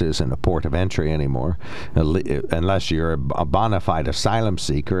this isn't a port of entry anymore, unless you're a bona fide asylum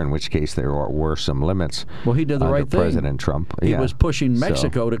seeker, in which case there were some limits. Well, he did the right thing. President Trump. He was pushing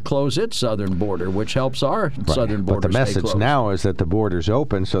Mexico to close its southern border, which helps our southern border. But the message now is that the border's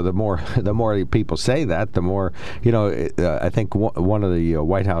open, so the more people say that, the more, I think one of the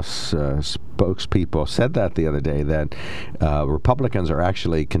White House spokespeople said that the other day, that Republicans are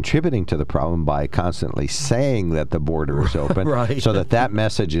actually contributing to the problem by constantly saying that the border is open, so that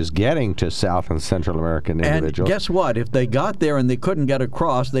message is getting to South and Central American individuals. And guess what? If they got there and they couldn't get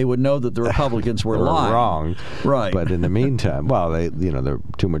across, they would know that the Republicans were lying. Wrong. Right. But in the meantime, they're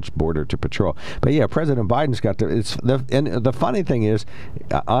too much border to patrol. But yeah, President Biden's got and the funny thing is,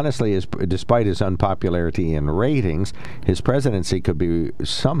 honestly, despite his unpopularity in ratings, his presidency could be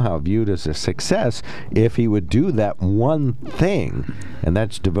somehow viewed as a success if he would do that one thing, and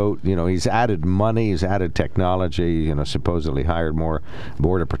that's devote. He's added money, he's added technology, supposedly hired more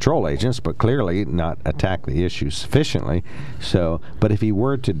border patrol agents, but clearly not attack the issue sufficiently. So, but if he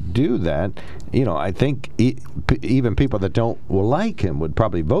were to do that, I think even people that don't like him would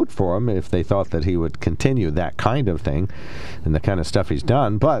probably vote for him if they thought that he would continue that kind of thing and the kind of stuff he's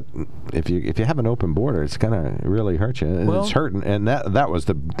done. But if you have an open border, it's going to really hurt you. It's hurting, and that was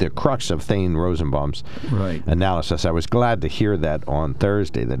the crux of Thane Rosenbaum's analysis. I was glad to hear that on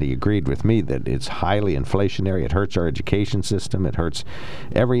Thursday, that he agreed with me that it's highly inflationary. It hurts our education system. It hurts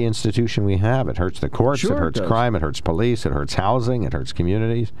every institution we have. It hurts the courts. It hurts crime. It hurts police. It hurts housing. It hurts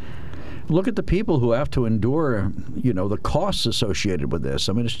communities. Look at the people who have to endure, the costs associated with this.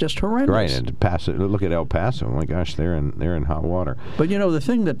 I mean, it's just horrendous. Right, and look at El Paso. Oh my gosh, they're in hot water. But the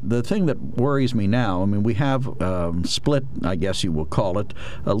thing that worries me now. I mean, we have split, I guess you will call it,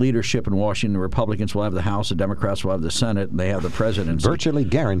 leadership in Washington. The Republicans will have the House, the Democrats will have the Senate, and they have the presidency. Virtually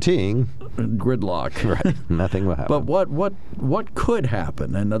guaranteeing gridlock. Right, nothing will happen. But what could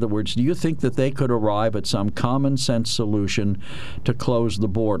happen? In other words, do you think that they could arrive at some common sense solution to close the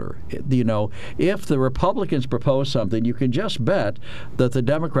border? If the Republicans propose something, you can just bet that the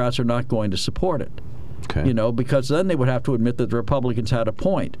Democrats are not going to support it. Okay. Because then they would have to admit that the Republicans had a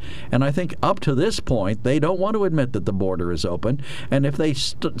point. And I think up to this point, they don't want to admit that the border is open. And if they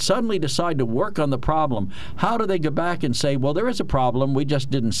suddenly decide to work on the problem, how do they go back and say, well, there is a problem, we just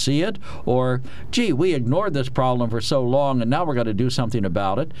didn't see it? Or, gee, we ignored this problem for so long, and now we're going to do something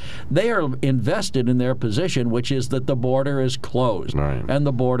about it. They are invested in their position, which is that the border is closed. Right. And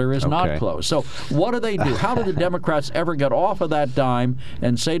the border is not closed. So what do they do? How do the Democrats ever get off of that dime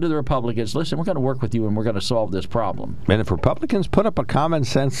and say to the Republicans, listen, we're going to work with you and we're going to solve this problem. And if Republicans put up a common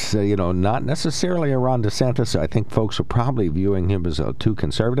sense, not necessarily a Ron DeSantis, I think folks are probably viewing him as too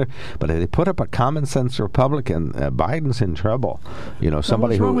conservative, but if they put up a common sense Republican, Biden's in trouble.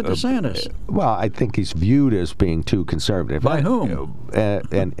 Somebody what's wrong with DeSantis? Well, I think he's viewed as being too conservative. By whom?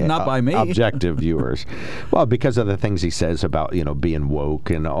 And not by me. Objective viewers. Well, because of the things he says about, being woke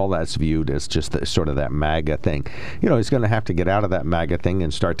and all that's viewed as just sort of that MAGA thing. He's going to have to get out of that MAGA thing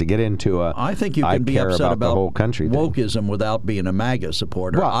and start to get into I think you can be upset about the whole country wokeism thing. Without being a MAGA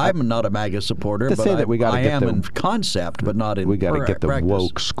supporter. Well, I'm not a MAGA supporter, but I am in concept, but not in practice. We got to get the practice.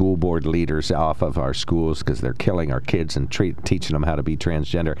 Woke school board leaders off of our schools because they're killing our kids and teaching them how to be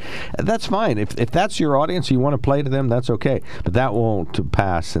transgender. That's fine. If that's your audience, you want to play to them, that's okay. But that won't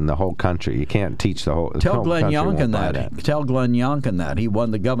pass in the whole country. You can't teach the whole Tell Glenn Youngkin that. Tell Glenn Youngkin that. He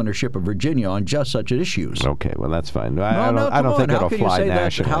won the governorship of Virginia on just such issues. Okay, well, that's fine. I don't think it'll fly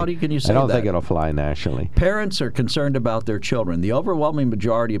nationally. How can you say that? I don't think it'll fly nationally. Parents are concerned about their children. The overwhelming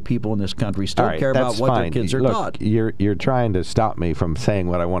majority of people in this country still care about what their kids are taught. You're trying to stop me from saying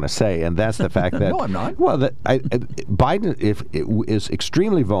what I want to say, and that's the fact that no, I'm not. Well, Biden is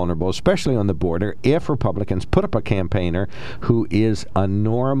extremely vulnerable, especially on the border. If Republicans put up a campaigner who is a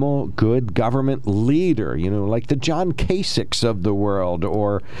normal, good government leader, like the John Kasichs of the world,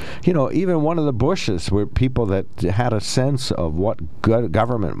 or even one of the Bushes, were people that had a sense of what good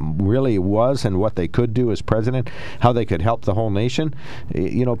government really was and what they could do as president, how they could help the whole nation.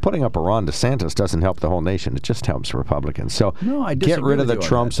 Putting up a Ron DeSantis doesn't help the whole nation. It just helps Republicans. So get rid of the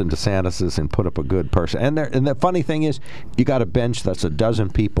Trumps and DeSantises and put up a good person. And the funny thing is, you got a bench that's a dozen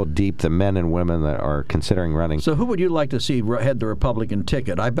people deep, the men and women that are considering running. So who would you like to see head the Republican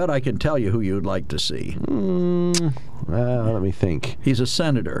ticket? I bet I can tell you who you'd like to see. Let me think. He's a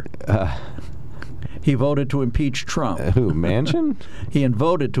senator. He voted to impeach Trump. Who, Manchin? He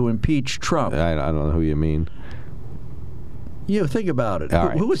voted to impeach Trump. I don't know who you mean. Think about it.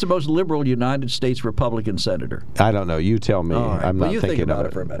 Right. Who is the most liberal United States Republican senator? I don't know. You tell me. Right. I'm not thinking think about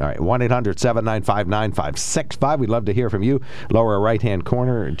it for a minute. All right. 1-800-795-9565. We'd love to hear from you. Lower right-hand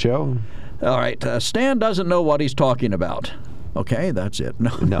corner, Joe. All right. Stan doesn't know what he's talking about. Okay, that's it.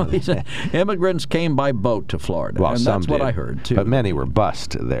 No. Immigrants came by boat to Florida, well, and that's what I heard, too. But many were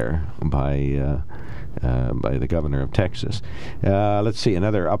bussed there by the governor of Texas. Let's see,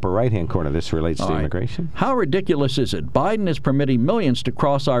 another upper right-hand corner. This relates to immigration. How ridiculous is it? Biden is permitting millions to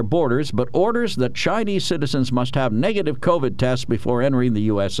cross our borders, but orders that Chinese citizens must have negative COVID tests before entering the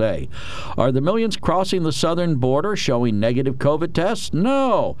USA. Are the millions crossing the southern border showing negative COVID tests?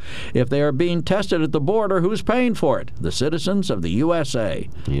 No. If they are being tested at the border, who's paying for it? The citizens of the USA.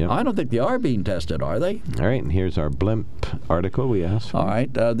 Yep. I don't think they are being tested, are they? All right, and here's our blimp article we asked for. All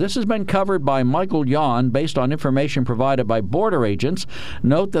right. This has been covered by Michael Young based on information provided by border agents.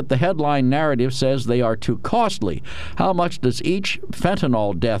 Note that the headline narrative says they are too costly. How much does each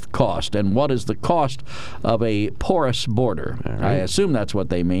fentanyl death cost, and what is the cost of a porous border? Right. I assume that's what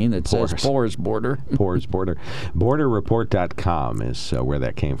they mean. It says porous border. Porous border. Borderreport.com is where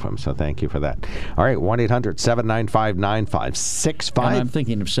that came from, so thank you for that. All right, 1-800-795-9565. And I'm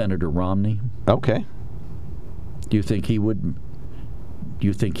thinking of Senator Romney. Okay. Do you think he would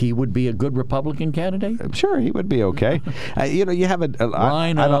be a good Republican candidate? Sure, he would be okay. You have a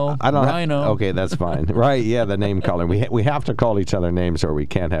Rhino. Rhino. Okay, that's fine. Right? Yeah, the name calling. We have to call each other names, or we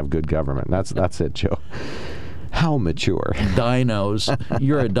can't have good government. That's it, Joe. How mature. Dinos.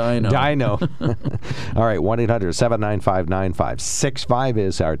 You're a dino. Dino. All right, 1-800-795-9565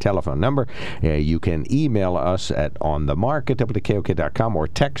 is our telephone number. You can email us at onthemark@wkok.com or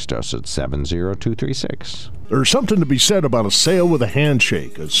text us at 70236. There's something to be said about a sale with a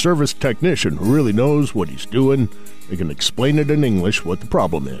handshake, a service technician who really knows what he's doing. They can explain it in English what the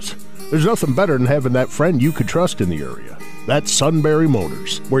problem is. There's nothing better than having that friend you could trust in the area. That's Sunbury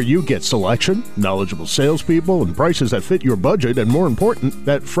Motors, where you get selection, knowledgeable salespeople, and prices that fit your budget, and more important,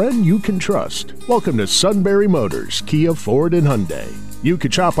 that friend you can trust. Welcome to Sunbury Motors, Kia, Ford, and Hyundai. You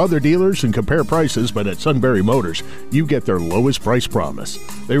could shop other dealers and compare prices, but at Sunbury Motors, you get their lowest price promise.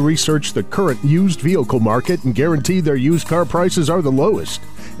 They research the current used vehicle market and guarantee their used car prices are the lowest.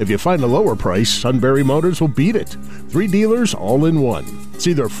 If you find a lower price, Sunbury Motors will beat it. 3 dealers all in one.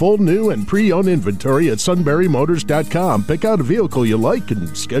 See their full new and pre-owned inventory at sunburymotors.com. Pick out a vehicle you like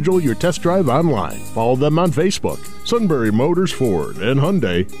and schedule your test drive online. Follow them on Facebook. Sunbury Motors Ford and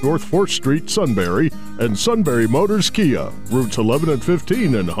Hyundai, North 4th Street, Sunbury, and Sunbury Motors Kia, routes 11 and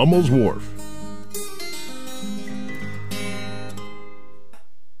 15 in Hummel's Wharf.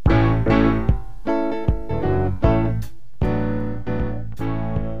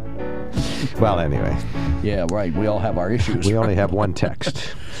 Well, anyway. Yeah, right. We all have our issues. We only have one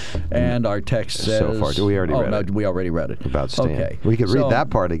text. And our text says... So far. We already read it. We already read it. About Stan. Okay. We could read that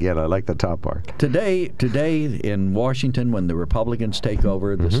part again. I like the top part. Today in Washington, when the Republicans take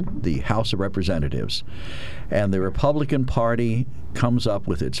over the House of Representatives, and the Republican Party comes up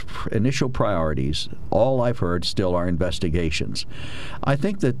with its initial priorities, all I've heard still are investigations. I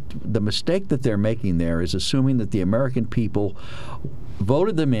think that the mistake that they're making there is assuming that the American people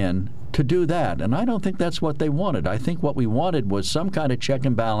voted them in to do that, and I don't think that's what they wanted. I think what we wanted was some kind of check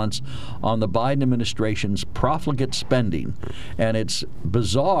and balance on the Biden administration's profligate spending and its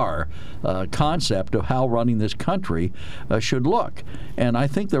bizarre concept of how running this country should look. And I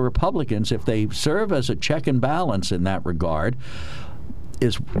think the Republicans, if they serve as a check and balance in that regard,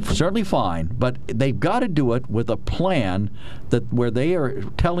 is certainly fine, but they've got to do it with a plan where they are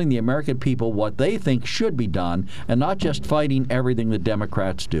telling the American people what they think should be done, and not just fighting everything the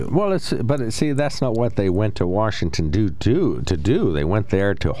Democrats do. Well, see, that's not what they went to Washington to do. They went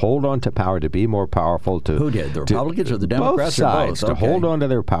there to hold on to power, to be more powerful. Who did? The Republicans or the Democrats? Both sides. Or both? To hold on to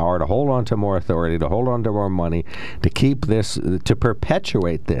their power, to hold on to more authority, to hold on to more money, to keep this, to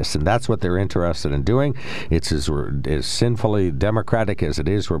perpetuate this, and that's what they're interested in doing. It's as sinfully Democratic as it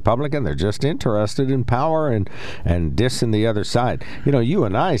is Republican. They're just interested in power and dissing the other side. You know, you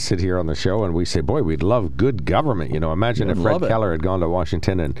and I sit here on the show and we say, boy, we'd love good government. You know, imagine if Fred Keller had gone to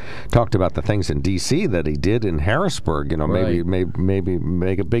Washington and talked about the things in D.C. that he did in Harrisburg. You know, maybe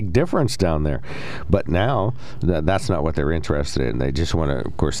make a big difference down there. But now that's not what they're interested in. They just want to,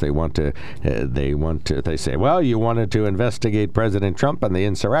 of course, they say, well, you wanted to investigate President Trump and the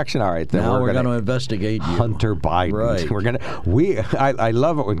insurrection. All right, then now we're going to investigate you. Hunter Biden. Right. I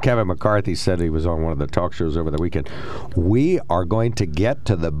love it when Kevin McCarthy said, he was on one of the talk shows over the weekend, we are going to get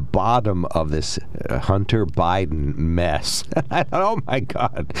to the bottom of this Hunter Biden mess. I thought, oh my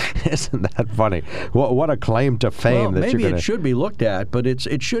God, isn't that funny? What a claim to fame. Well, maybe it should be looked at, but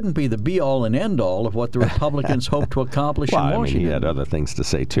it shouldn't be the be-all and end-all of what the Republicans hope to accomplish in Washington. I mean, he had other things to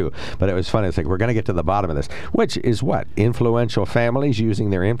say, too. But it was funny. It's like, we're going to get to the bottom of this, which is what? Influential families using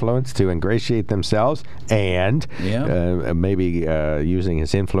their influence to ingratiate themselves and maybe using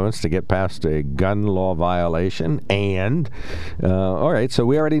his influence to get past a gun law violation. And, all right, so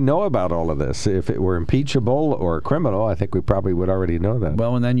we already know about all of this. If it were impeachable or criminal, I think we probably would already know that.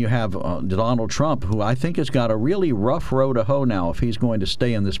 Well, and then you have Donald Trump, who I think has got a really rough road to hoe now if he's going to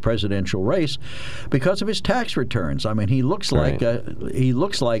stay in this presidential race because of his tax returns. I mean, he looks like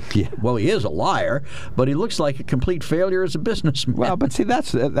well, he is a liar, but he looks like a complete failure as a businessman. Well, but see,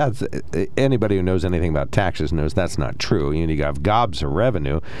 that's anybody who knows anything about taxes knows that's not true. You have gobs of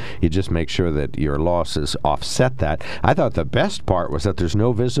revenue. You just make sure that your losses offset that. I thought the best part was that there's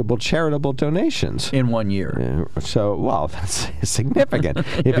no visible charitable donations in 1 year. That's significant.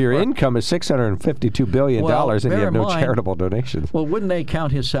 If your income is $652 billion and you have no charitable donations. Well, wouldn't they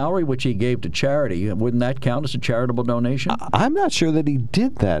count his salary, which he gave to charity? Wouldn't that count as a charitable donation? I'm not sure that he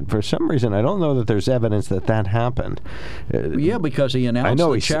did that. For some reason, I don't know that there's evidence that happened. Because he announced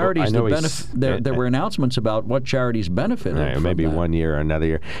the charities there were announcements about what charities benefited. Maybe 1 year or another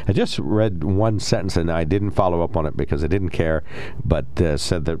year. I just read one sentence, and I didn't follow up on it because I didn't care, but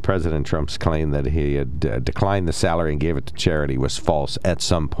said that President Trump's claim that he had declined the salary and gave it to charity was false at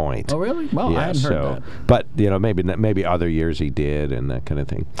some point. Oh, really? Well, I hadn't heard that. But, maybe other years he did and that kind of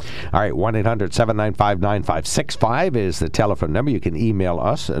thing. All right, 1-800-795-9565 is the telephone number. You can email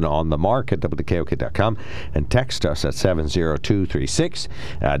us at onthemark@wkok.com and text us at 70236.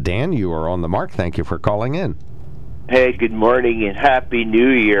 Dan, you are on the mark. Thank you for calling in. Hey, good morning and Happy New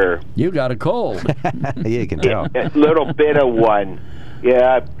Year. You got a cold. Yeah, you can tell. A little bit of one.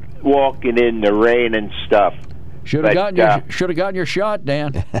 Yeah, walking in the rain and stuff. Should have gotten your shot,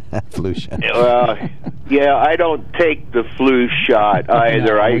 Dan. Flu shot. Yeah, I don't take the flu shot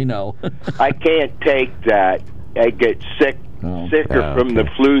either. We know. I can't take that. I get sicker from the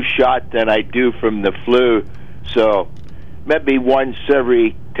flu shot than I do from the flu. So maybe once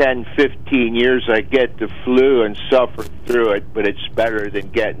every 10, 15 years I get the flu and suffer through it, but it's better than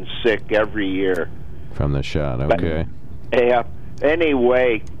getting sick every year. From the shot, okay.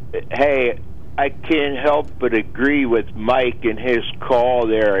 Anyway, hey, I can't help but agree with Mike in his call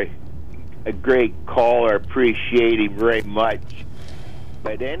there. A great caller, appreciate him very much.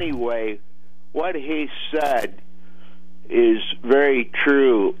 But anyway, what he said is very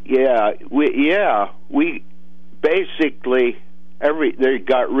true. We basically they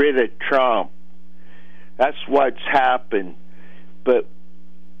got rid of Trump. That's what's happened. But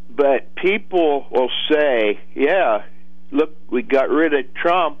people will say, look, we got rid of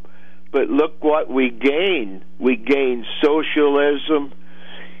Trump, but look what we gained. We gained socialism.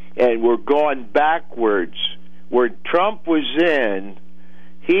 and we're going backwards. Where Trump was in,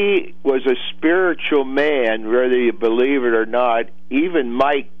 he was a spiritual man, whether you believe it or not. Even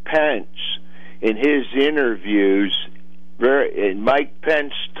Mike Pence, in his interviews, and Mike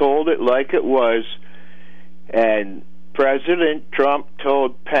Pence told it like it was, and President Trump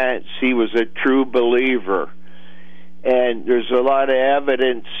told Pence he was a true believer. And there's a lot of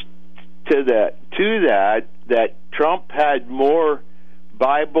evidence to that Trump had more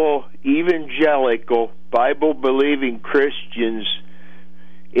evangelical, Bible-believing Christians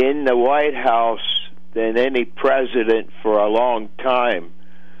in the White House than any president for a long time.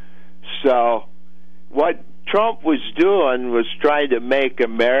 So what Trump was doing was trying to make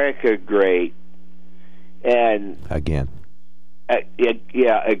America great. And again, and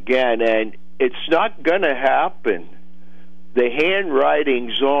it's not going to happen. The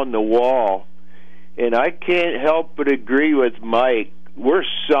handwriting's on the wall, and I can't help but agree with Mike. We're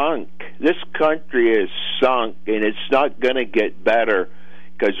sunk. This country is sunk, and it's not going to get better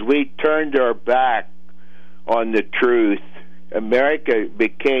because we turned our back on the truth. America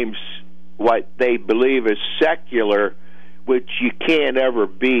became what they believe is secular, which you can't ever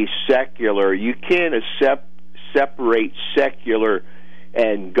be secular. You can't separate secular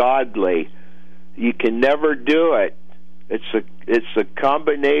and godly. You can never do it. It's a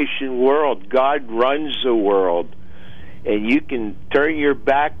combination world. God runs the world, and you can turn your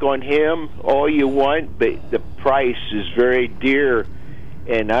back on Him all you want, but the price is very dear.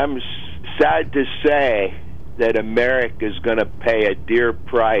 And I'm sad to say that America is going to pay a dear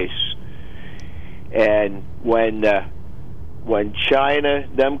price. And when China,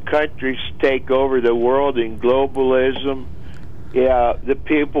 them countries take over the world in globalism, the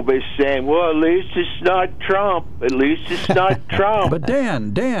people be saying, well, at least it's not Trump. At least it's not Trump. But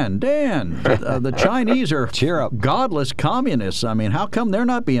Dan, the Chinese are godless communists. I mean, how come they're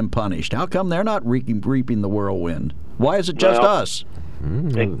not being punished? How come they're not reaping the whirlwind? Why is it just us?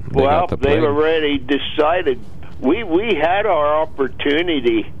 They've already decided. We had our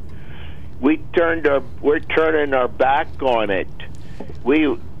opportunity. We're turning our back on it. We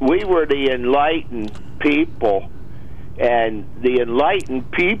were the enlightened people. And the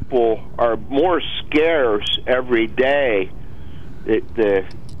enlightened people are more scarce every day. The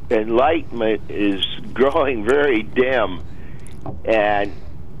enlightenment is growing very dim. And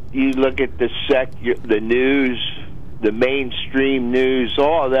you look at the news, the mainstream news,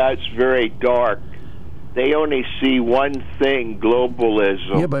 all of that's very dark. They only see one thing,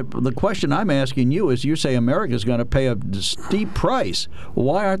 globalism. Yeah, but the question I'm asking you is, you say America's going to pay a steep price.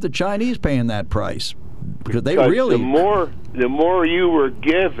 Why aren't the Chinese paying that price? Because the more you were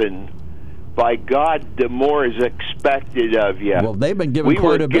given by God, the more is expected of you. Well, they've been given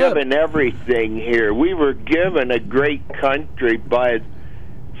quite a bit. We were given everything here. We were given a great country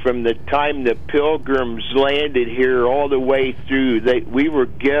from the time the Pilgrims landed here all the way through. We were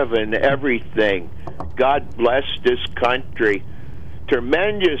given everything. God blessed this country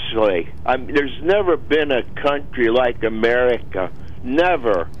tremendously. There's never been a country like America.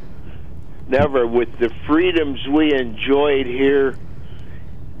 Never, with the freedoms we enjoyed here,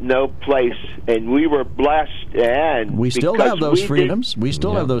 no place. And we were blessed, and we still have those freedoms. We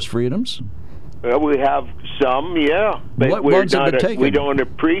still have those freedoms. Well, we have some, yeah, but we don't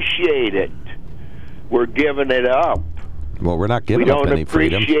appreciate it. We're giving it up. Well, we're not giving up any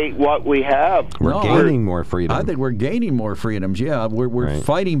freedoms. We don't appreciate what we have. We're gaining more freedom. I think we're gaining more freedoms, yeah. We're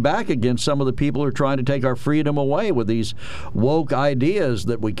fighting back against some of the people who are trying to take our freedom away with these woke ideas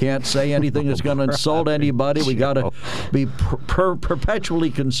that we can't say anything that's going to insult anybody. We got to be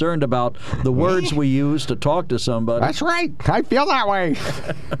perpetually concerned about the words we use to talk to somebody. That's right. I feel that way.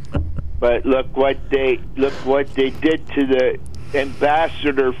 But look what they did to the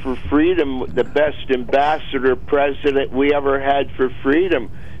ambassador for freedom, the best ambassador president we ever had for freedom.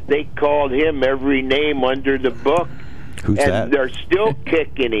 They called him every name under the book. Who's that? And they're still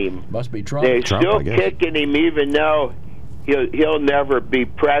kicking him. Must be Trump. They're still kicking him, even though he'll never be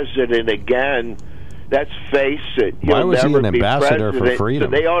president again. Let's face it. Why was he an ambassador for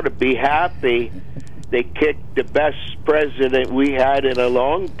freedom? So they ought to be happy. They kicked the best president we had in a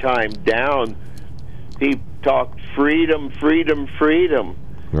long time down. He talked freedom.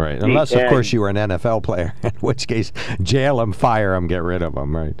 Right, unless, of course, you were an NFL player, in which case, jail him, fire him, get rid of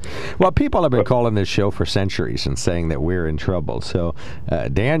him, right? Well, people have been calling this show for centuries and saying that we're in trouble. So,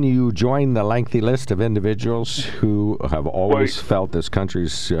 Dan, you join the lengthy list of individuals who have always felt this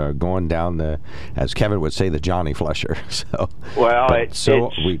country's going down the, as Kevin would say, the Johnny Flusher. So,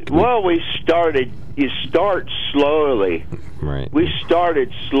 we started. You start slowly. Right. We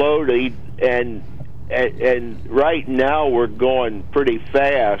started slowly, and and right now we're going pretty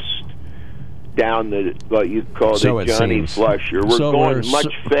fast down what you call the Johnny Flusher. We're going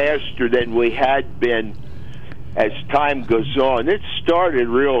much faster than we had been as time goes on. It started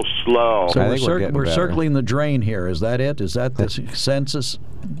real slow. So we're circling the drain here. Is that it? Is that the census?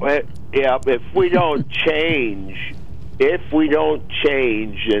 Well, yeah, if we don't change,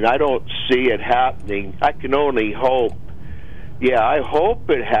 and I don't see it happening, I can only hope. Yeah, I hope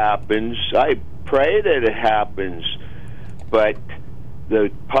it happens. I pray that it happens. But the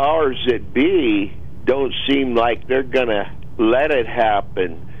powers that be don't seem like they're going to let it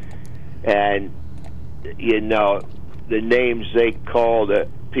happen. And, the names they call the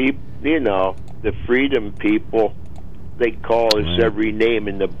people, the freedom people, they call us every name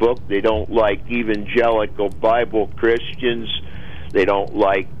in the book. They don't like evangelical Bible Christians. They don't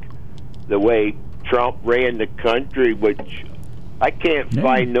like the way Trump ran the country, which I can't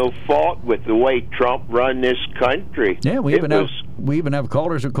find no fault with the way Trump run this country. Yeah, we even have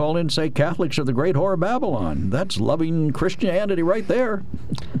callers who call in and say Catholics are the great whore of Babylon. That's loving Christianity right there.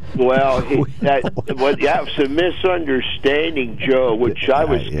 Well, that's a misunderstanding, Joe, which I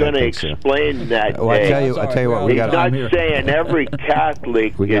was going to explain that day. I tell you what, he's not saying every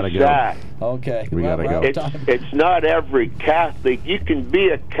Catholic is that. Okay. We got to go. It's not every Catholic. You can be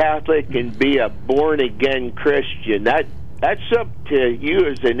a Catholic and be a born-again Christian. That's up to you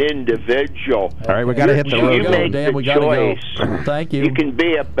as an individual. All right, we got to hit the road. You make the choice. Thank you. You can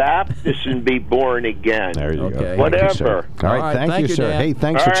be a Baptist and be born again. There you go. Whatever. All right, thank you, sir. Hey,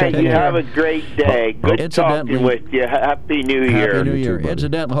 thanks for checking in. You have a great day. Good talking with you. Happy New Year. Happy New Year.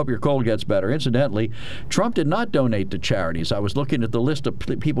 Incidentally, hope your cold gets better. Incidentally, Trump did not donate to charities. I was looking at the list of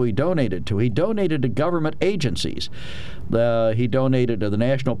people he donated to. He donated to government agencies. He donated to the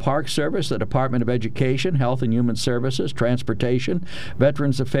National Park Service, the Department of Education, Health and Human Services, Transportation,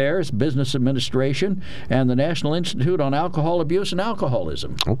 Veterans Affairs, Business Administration, and the National Institute on Alcohol Abuse and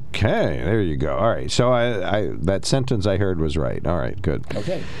Alcoholism. Okay, there you go. All right, so that sentence I heard was right. All right, good.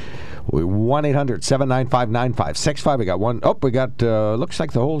 Okay. 1-800-795-9565. We got one. Oh, we got, looks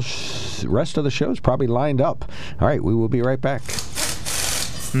like the whole rest of the show is probably lined up. All right, we will be right back.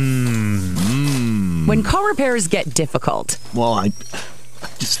 When car repairs get difficult. Well, I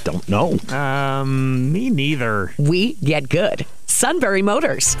just don't know. Me neither. We get good. Sunbury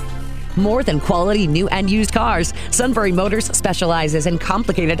Motors. More than quality new and used cars, Sunbury Motors specializes in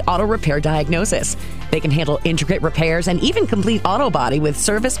complicated auto repair diagnosis. They can handle intricate repairs and even complete auto body with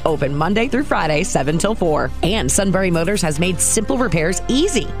service open Monday through Friday, 7 till 4. And Sunbury Motors has made simple repairs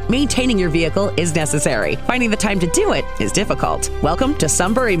easy. Maintaining your vehicle is necessary. Finding the time to do it is difficult. Welcome to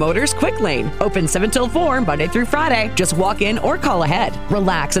Sunbury Motors Quick Lane. Open 7 till 4, Monday through Friday. Just walk in or call ahead.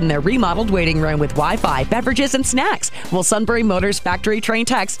 Relax in their remodeled waiting room with Wi-Fi, beverages, and snacks, while Sunbury Motors factory-trained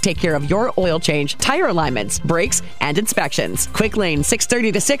techs take care of your oil change, tire alignments, brakes, and inspections. Quick Lane,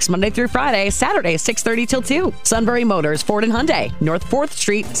 6:30 to 6, Monday through Friday, Saturday, 6:30 till 2. Sunbury Motors, Ford and Hyundai, North 4th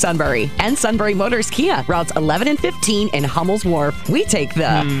Street, Sunbury. And Sunbury Motors Kia, routes 11 and 15 in Hummel's Wharf. We take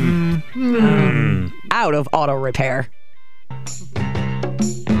the out of auto repair.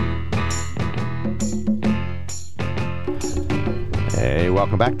 Hey,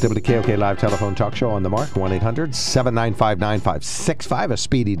 welcome back to WKOK Live Telephone Talk Show on the Mark. 1-800-795-9565. A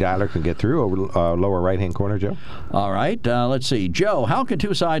speedy dialer can get through over lower right-hand corner, Joe. All right, let's see. Joe, how can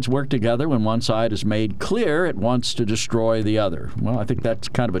two sides work together when one side has made clear it wants to destroy the other? Well, I think that's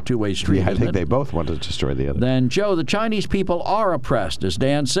kind of a two-way street, I think it? they both want to destroy the other. Then, Joe, the Chinese people are oppressed. As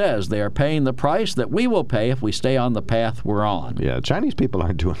Dan says, they are paying the price that we will pay if we stay on the path we're on. Yeah, Chinese people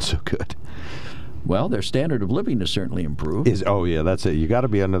aren't doing so good. Well, their standard of living has certainly improved. That's it. You got to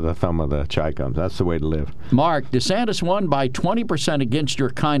be under the thumb of the Chi-Coms. That's the way to live. Mark, DeSantis won by 20% against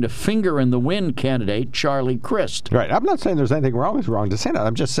your kind of finger-in-the-wind candidate, Charlie Crist. Right. I'm not saying there's anything wrong with DeSantis.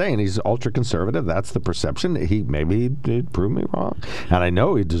 I'm just saying he's ultra-conservative. That's the perception. He did prove me wrong. And I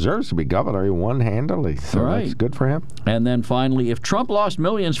know he deserves to be governor. He won handily. So that's good for him. And then finally, if Trump lost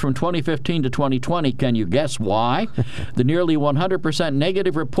millions from 2015 to 2020, can you guess why? The nearly 100%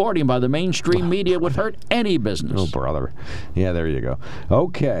 negative reporting by the mainstream media would hurt any business. Oh, brother. Yeah, there you go.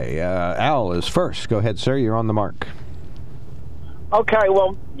 Okay, Al is first. Go ahead, sir. You're on the mark. Okay,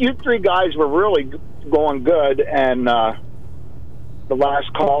 well, you three guys were really going good, and the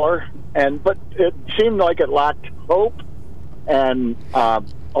last caller, but it seemed like it lacked hope and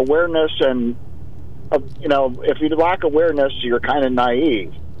awareness, and if you lack awareness, you're kind of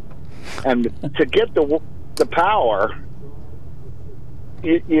naive. And to get the power,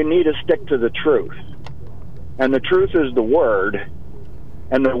 you need to stick to the truth. And the truth is the Word,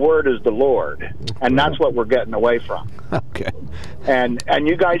 and the Word is the Lord. And that's what we're getting away from. Okay. And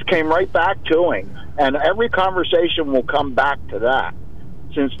you guys came right back to Him. And every conversation will come back to that.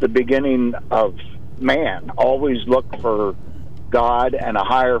 Since the beginning of man, always look for God and a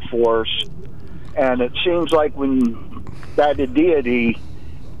higher force. And it seems like when that deity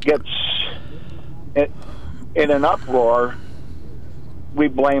gets in an uproar, we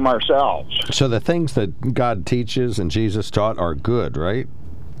blame ourselves. So the things that God teaches and Jesus taught are good, right?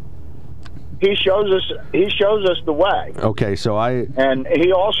 He shows us the way. Okay, and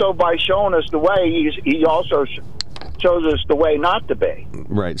he also, by showing us the way, he also shows us the way not to be.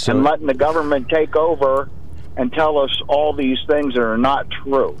 Right. So and letting the government take over and tell us all these things that are not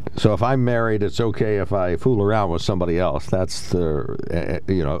true. So if I'm married, it's okay if I fool around with somebody else. That's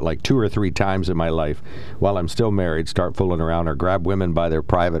the, like 2 or 3 times in my life while I'm still married, start fooling around or grab women by their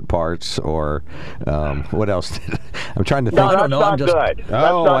private parts or what else? I'm trying to think. No, that's not good. That's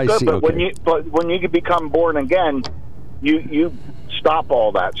not good. See. But Okay. when you become born again, you stop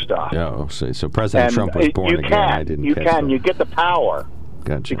all that stuff. Oh, so President Trump was born again. I didn't catch that. You get the power.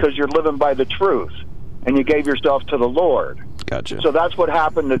 Gotcha. Because you're living by the truth. And you gave yourself to the Lord. Gotcha. So that's what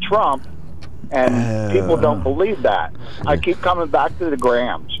happened to Trump, and people don't believe that. I keep coming back to the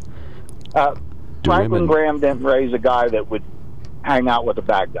Grahams. Franklin Graham didn't raise a guy that would hang out with a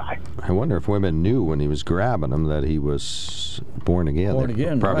bad guy. I wonder if women knew when he was grabbing them that he was born again.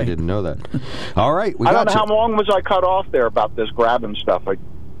 They probably didn't know that. All right, I don't know how long was I cut off there about this grabbing stuff. I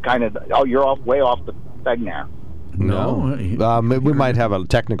kind of, you're way off the peg now. No. We might have a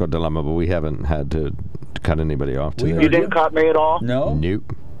technical dilemma, but we haven't had to cut anybody off today. You didn't cut me at all? No.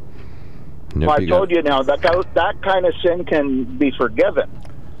 Nope. Well, I told you now, that kind of sin can be forgiven.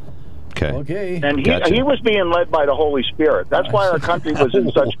 Okay. And he was being led by the Holy Spirit. That's why our country was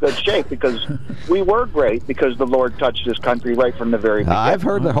in such good shape, because we were great, because the Lord touched this country right from the very beginning. I've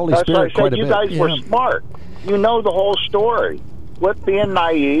heard the Holy Spirit quite a bit. You guys were smart. You know the whole story. Quit being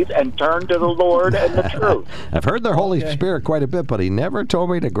naive and turn to the Lord and the truth. I've heard the Holy Spirit quite a bit, but he never told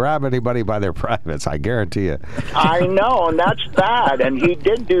me to grab anybody by their privates, I guarantee you. I know, and that's bad, and he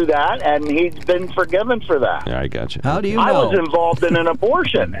did do that, and he's been forgiven for that. Yeah, I got you. How do you know? I was involved in an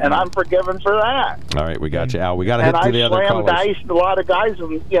abortion, and I'm forgiven for that. All right, we got you, Al. We got to hit to the other callers. And I've slam-diced a lot of guys,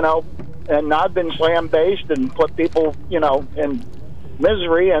 and I've been slam-based and put people, in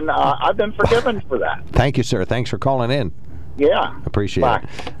misery, and I've been forgiven for that. Thank you, sir. Thanks for calling in. Yeah. Appreciate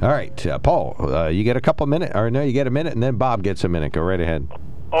it. All right, Paul, you get a couple minutes, or no, you get a minute, and then Bob gets a minute. Go right ahead.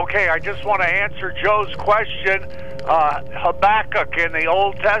 Okay, I just want to answer Joe's question. Habakkuk in the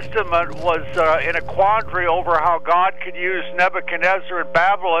Old Testament was in a quandary over how God could use Nebuchadnezzar and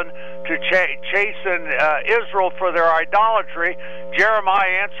Babylon to chasten Israel for their idolatry.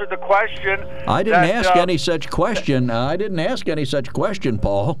 Jeremiah answered the question. I didn't ask any such question.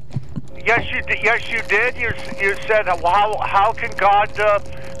 Paul. Yes, you did. Yes, you did. You said, how can God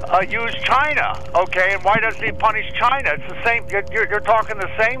use China? Okay, and why doesn't He punish China? It's the same. You're talking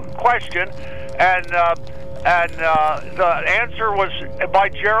the same question, and the answer was by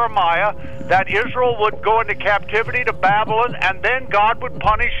Jeremiah that Israel would go into captivity to Babylon, and then God would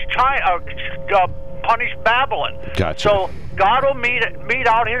punish punish Babylon. Gotcha. So God will mete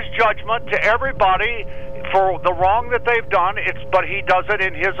out His judgment to everybody for the wrong that they've done. But He does it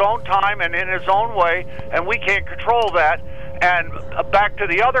in His own time and in His own way, and we can't control that. And back to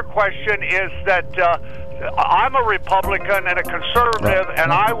the other question is that I'm a Republican and a conservative,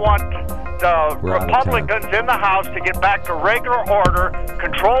 and I want the Republicans in the House to get back to regular order,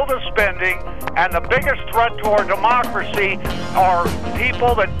 control the spending, and the biggest threat to our democracy are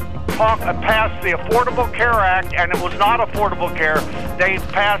people that passed the Affordable Care Act, and it was not Affordable Care. They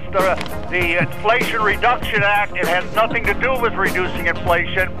passed the Inflation Reduction Act. It has nothing to do with reducing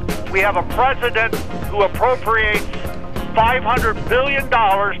inflation. We have a president who appropriates $500 billion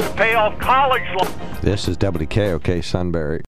to pay off college loans. This is WKOK Sunbury.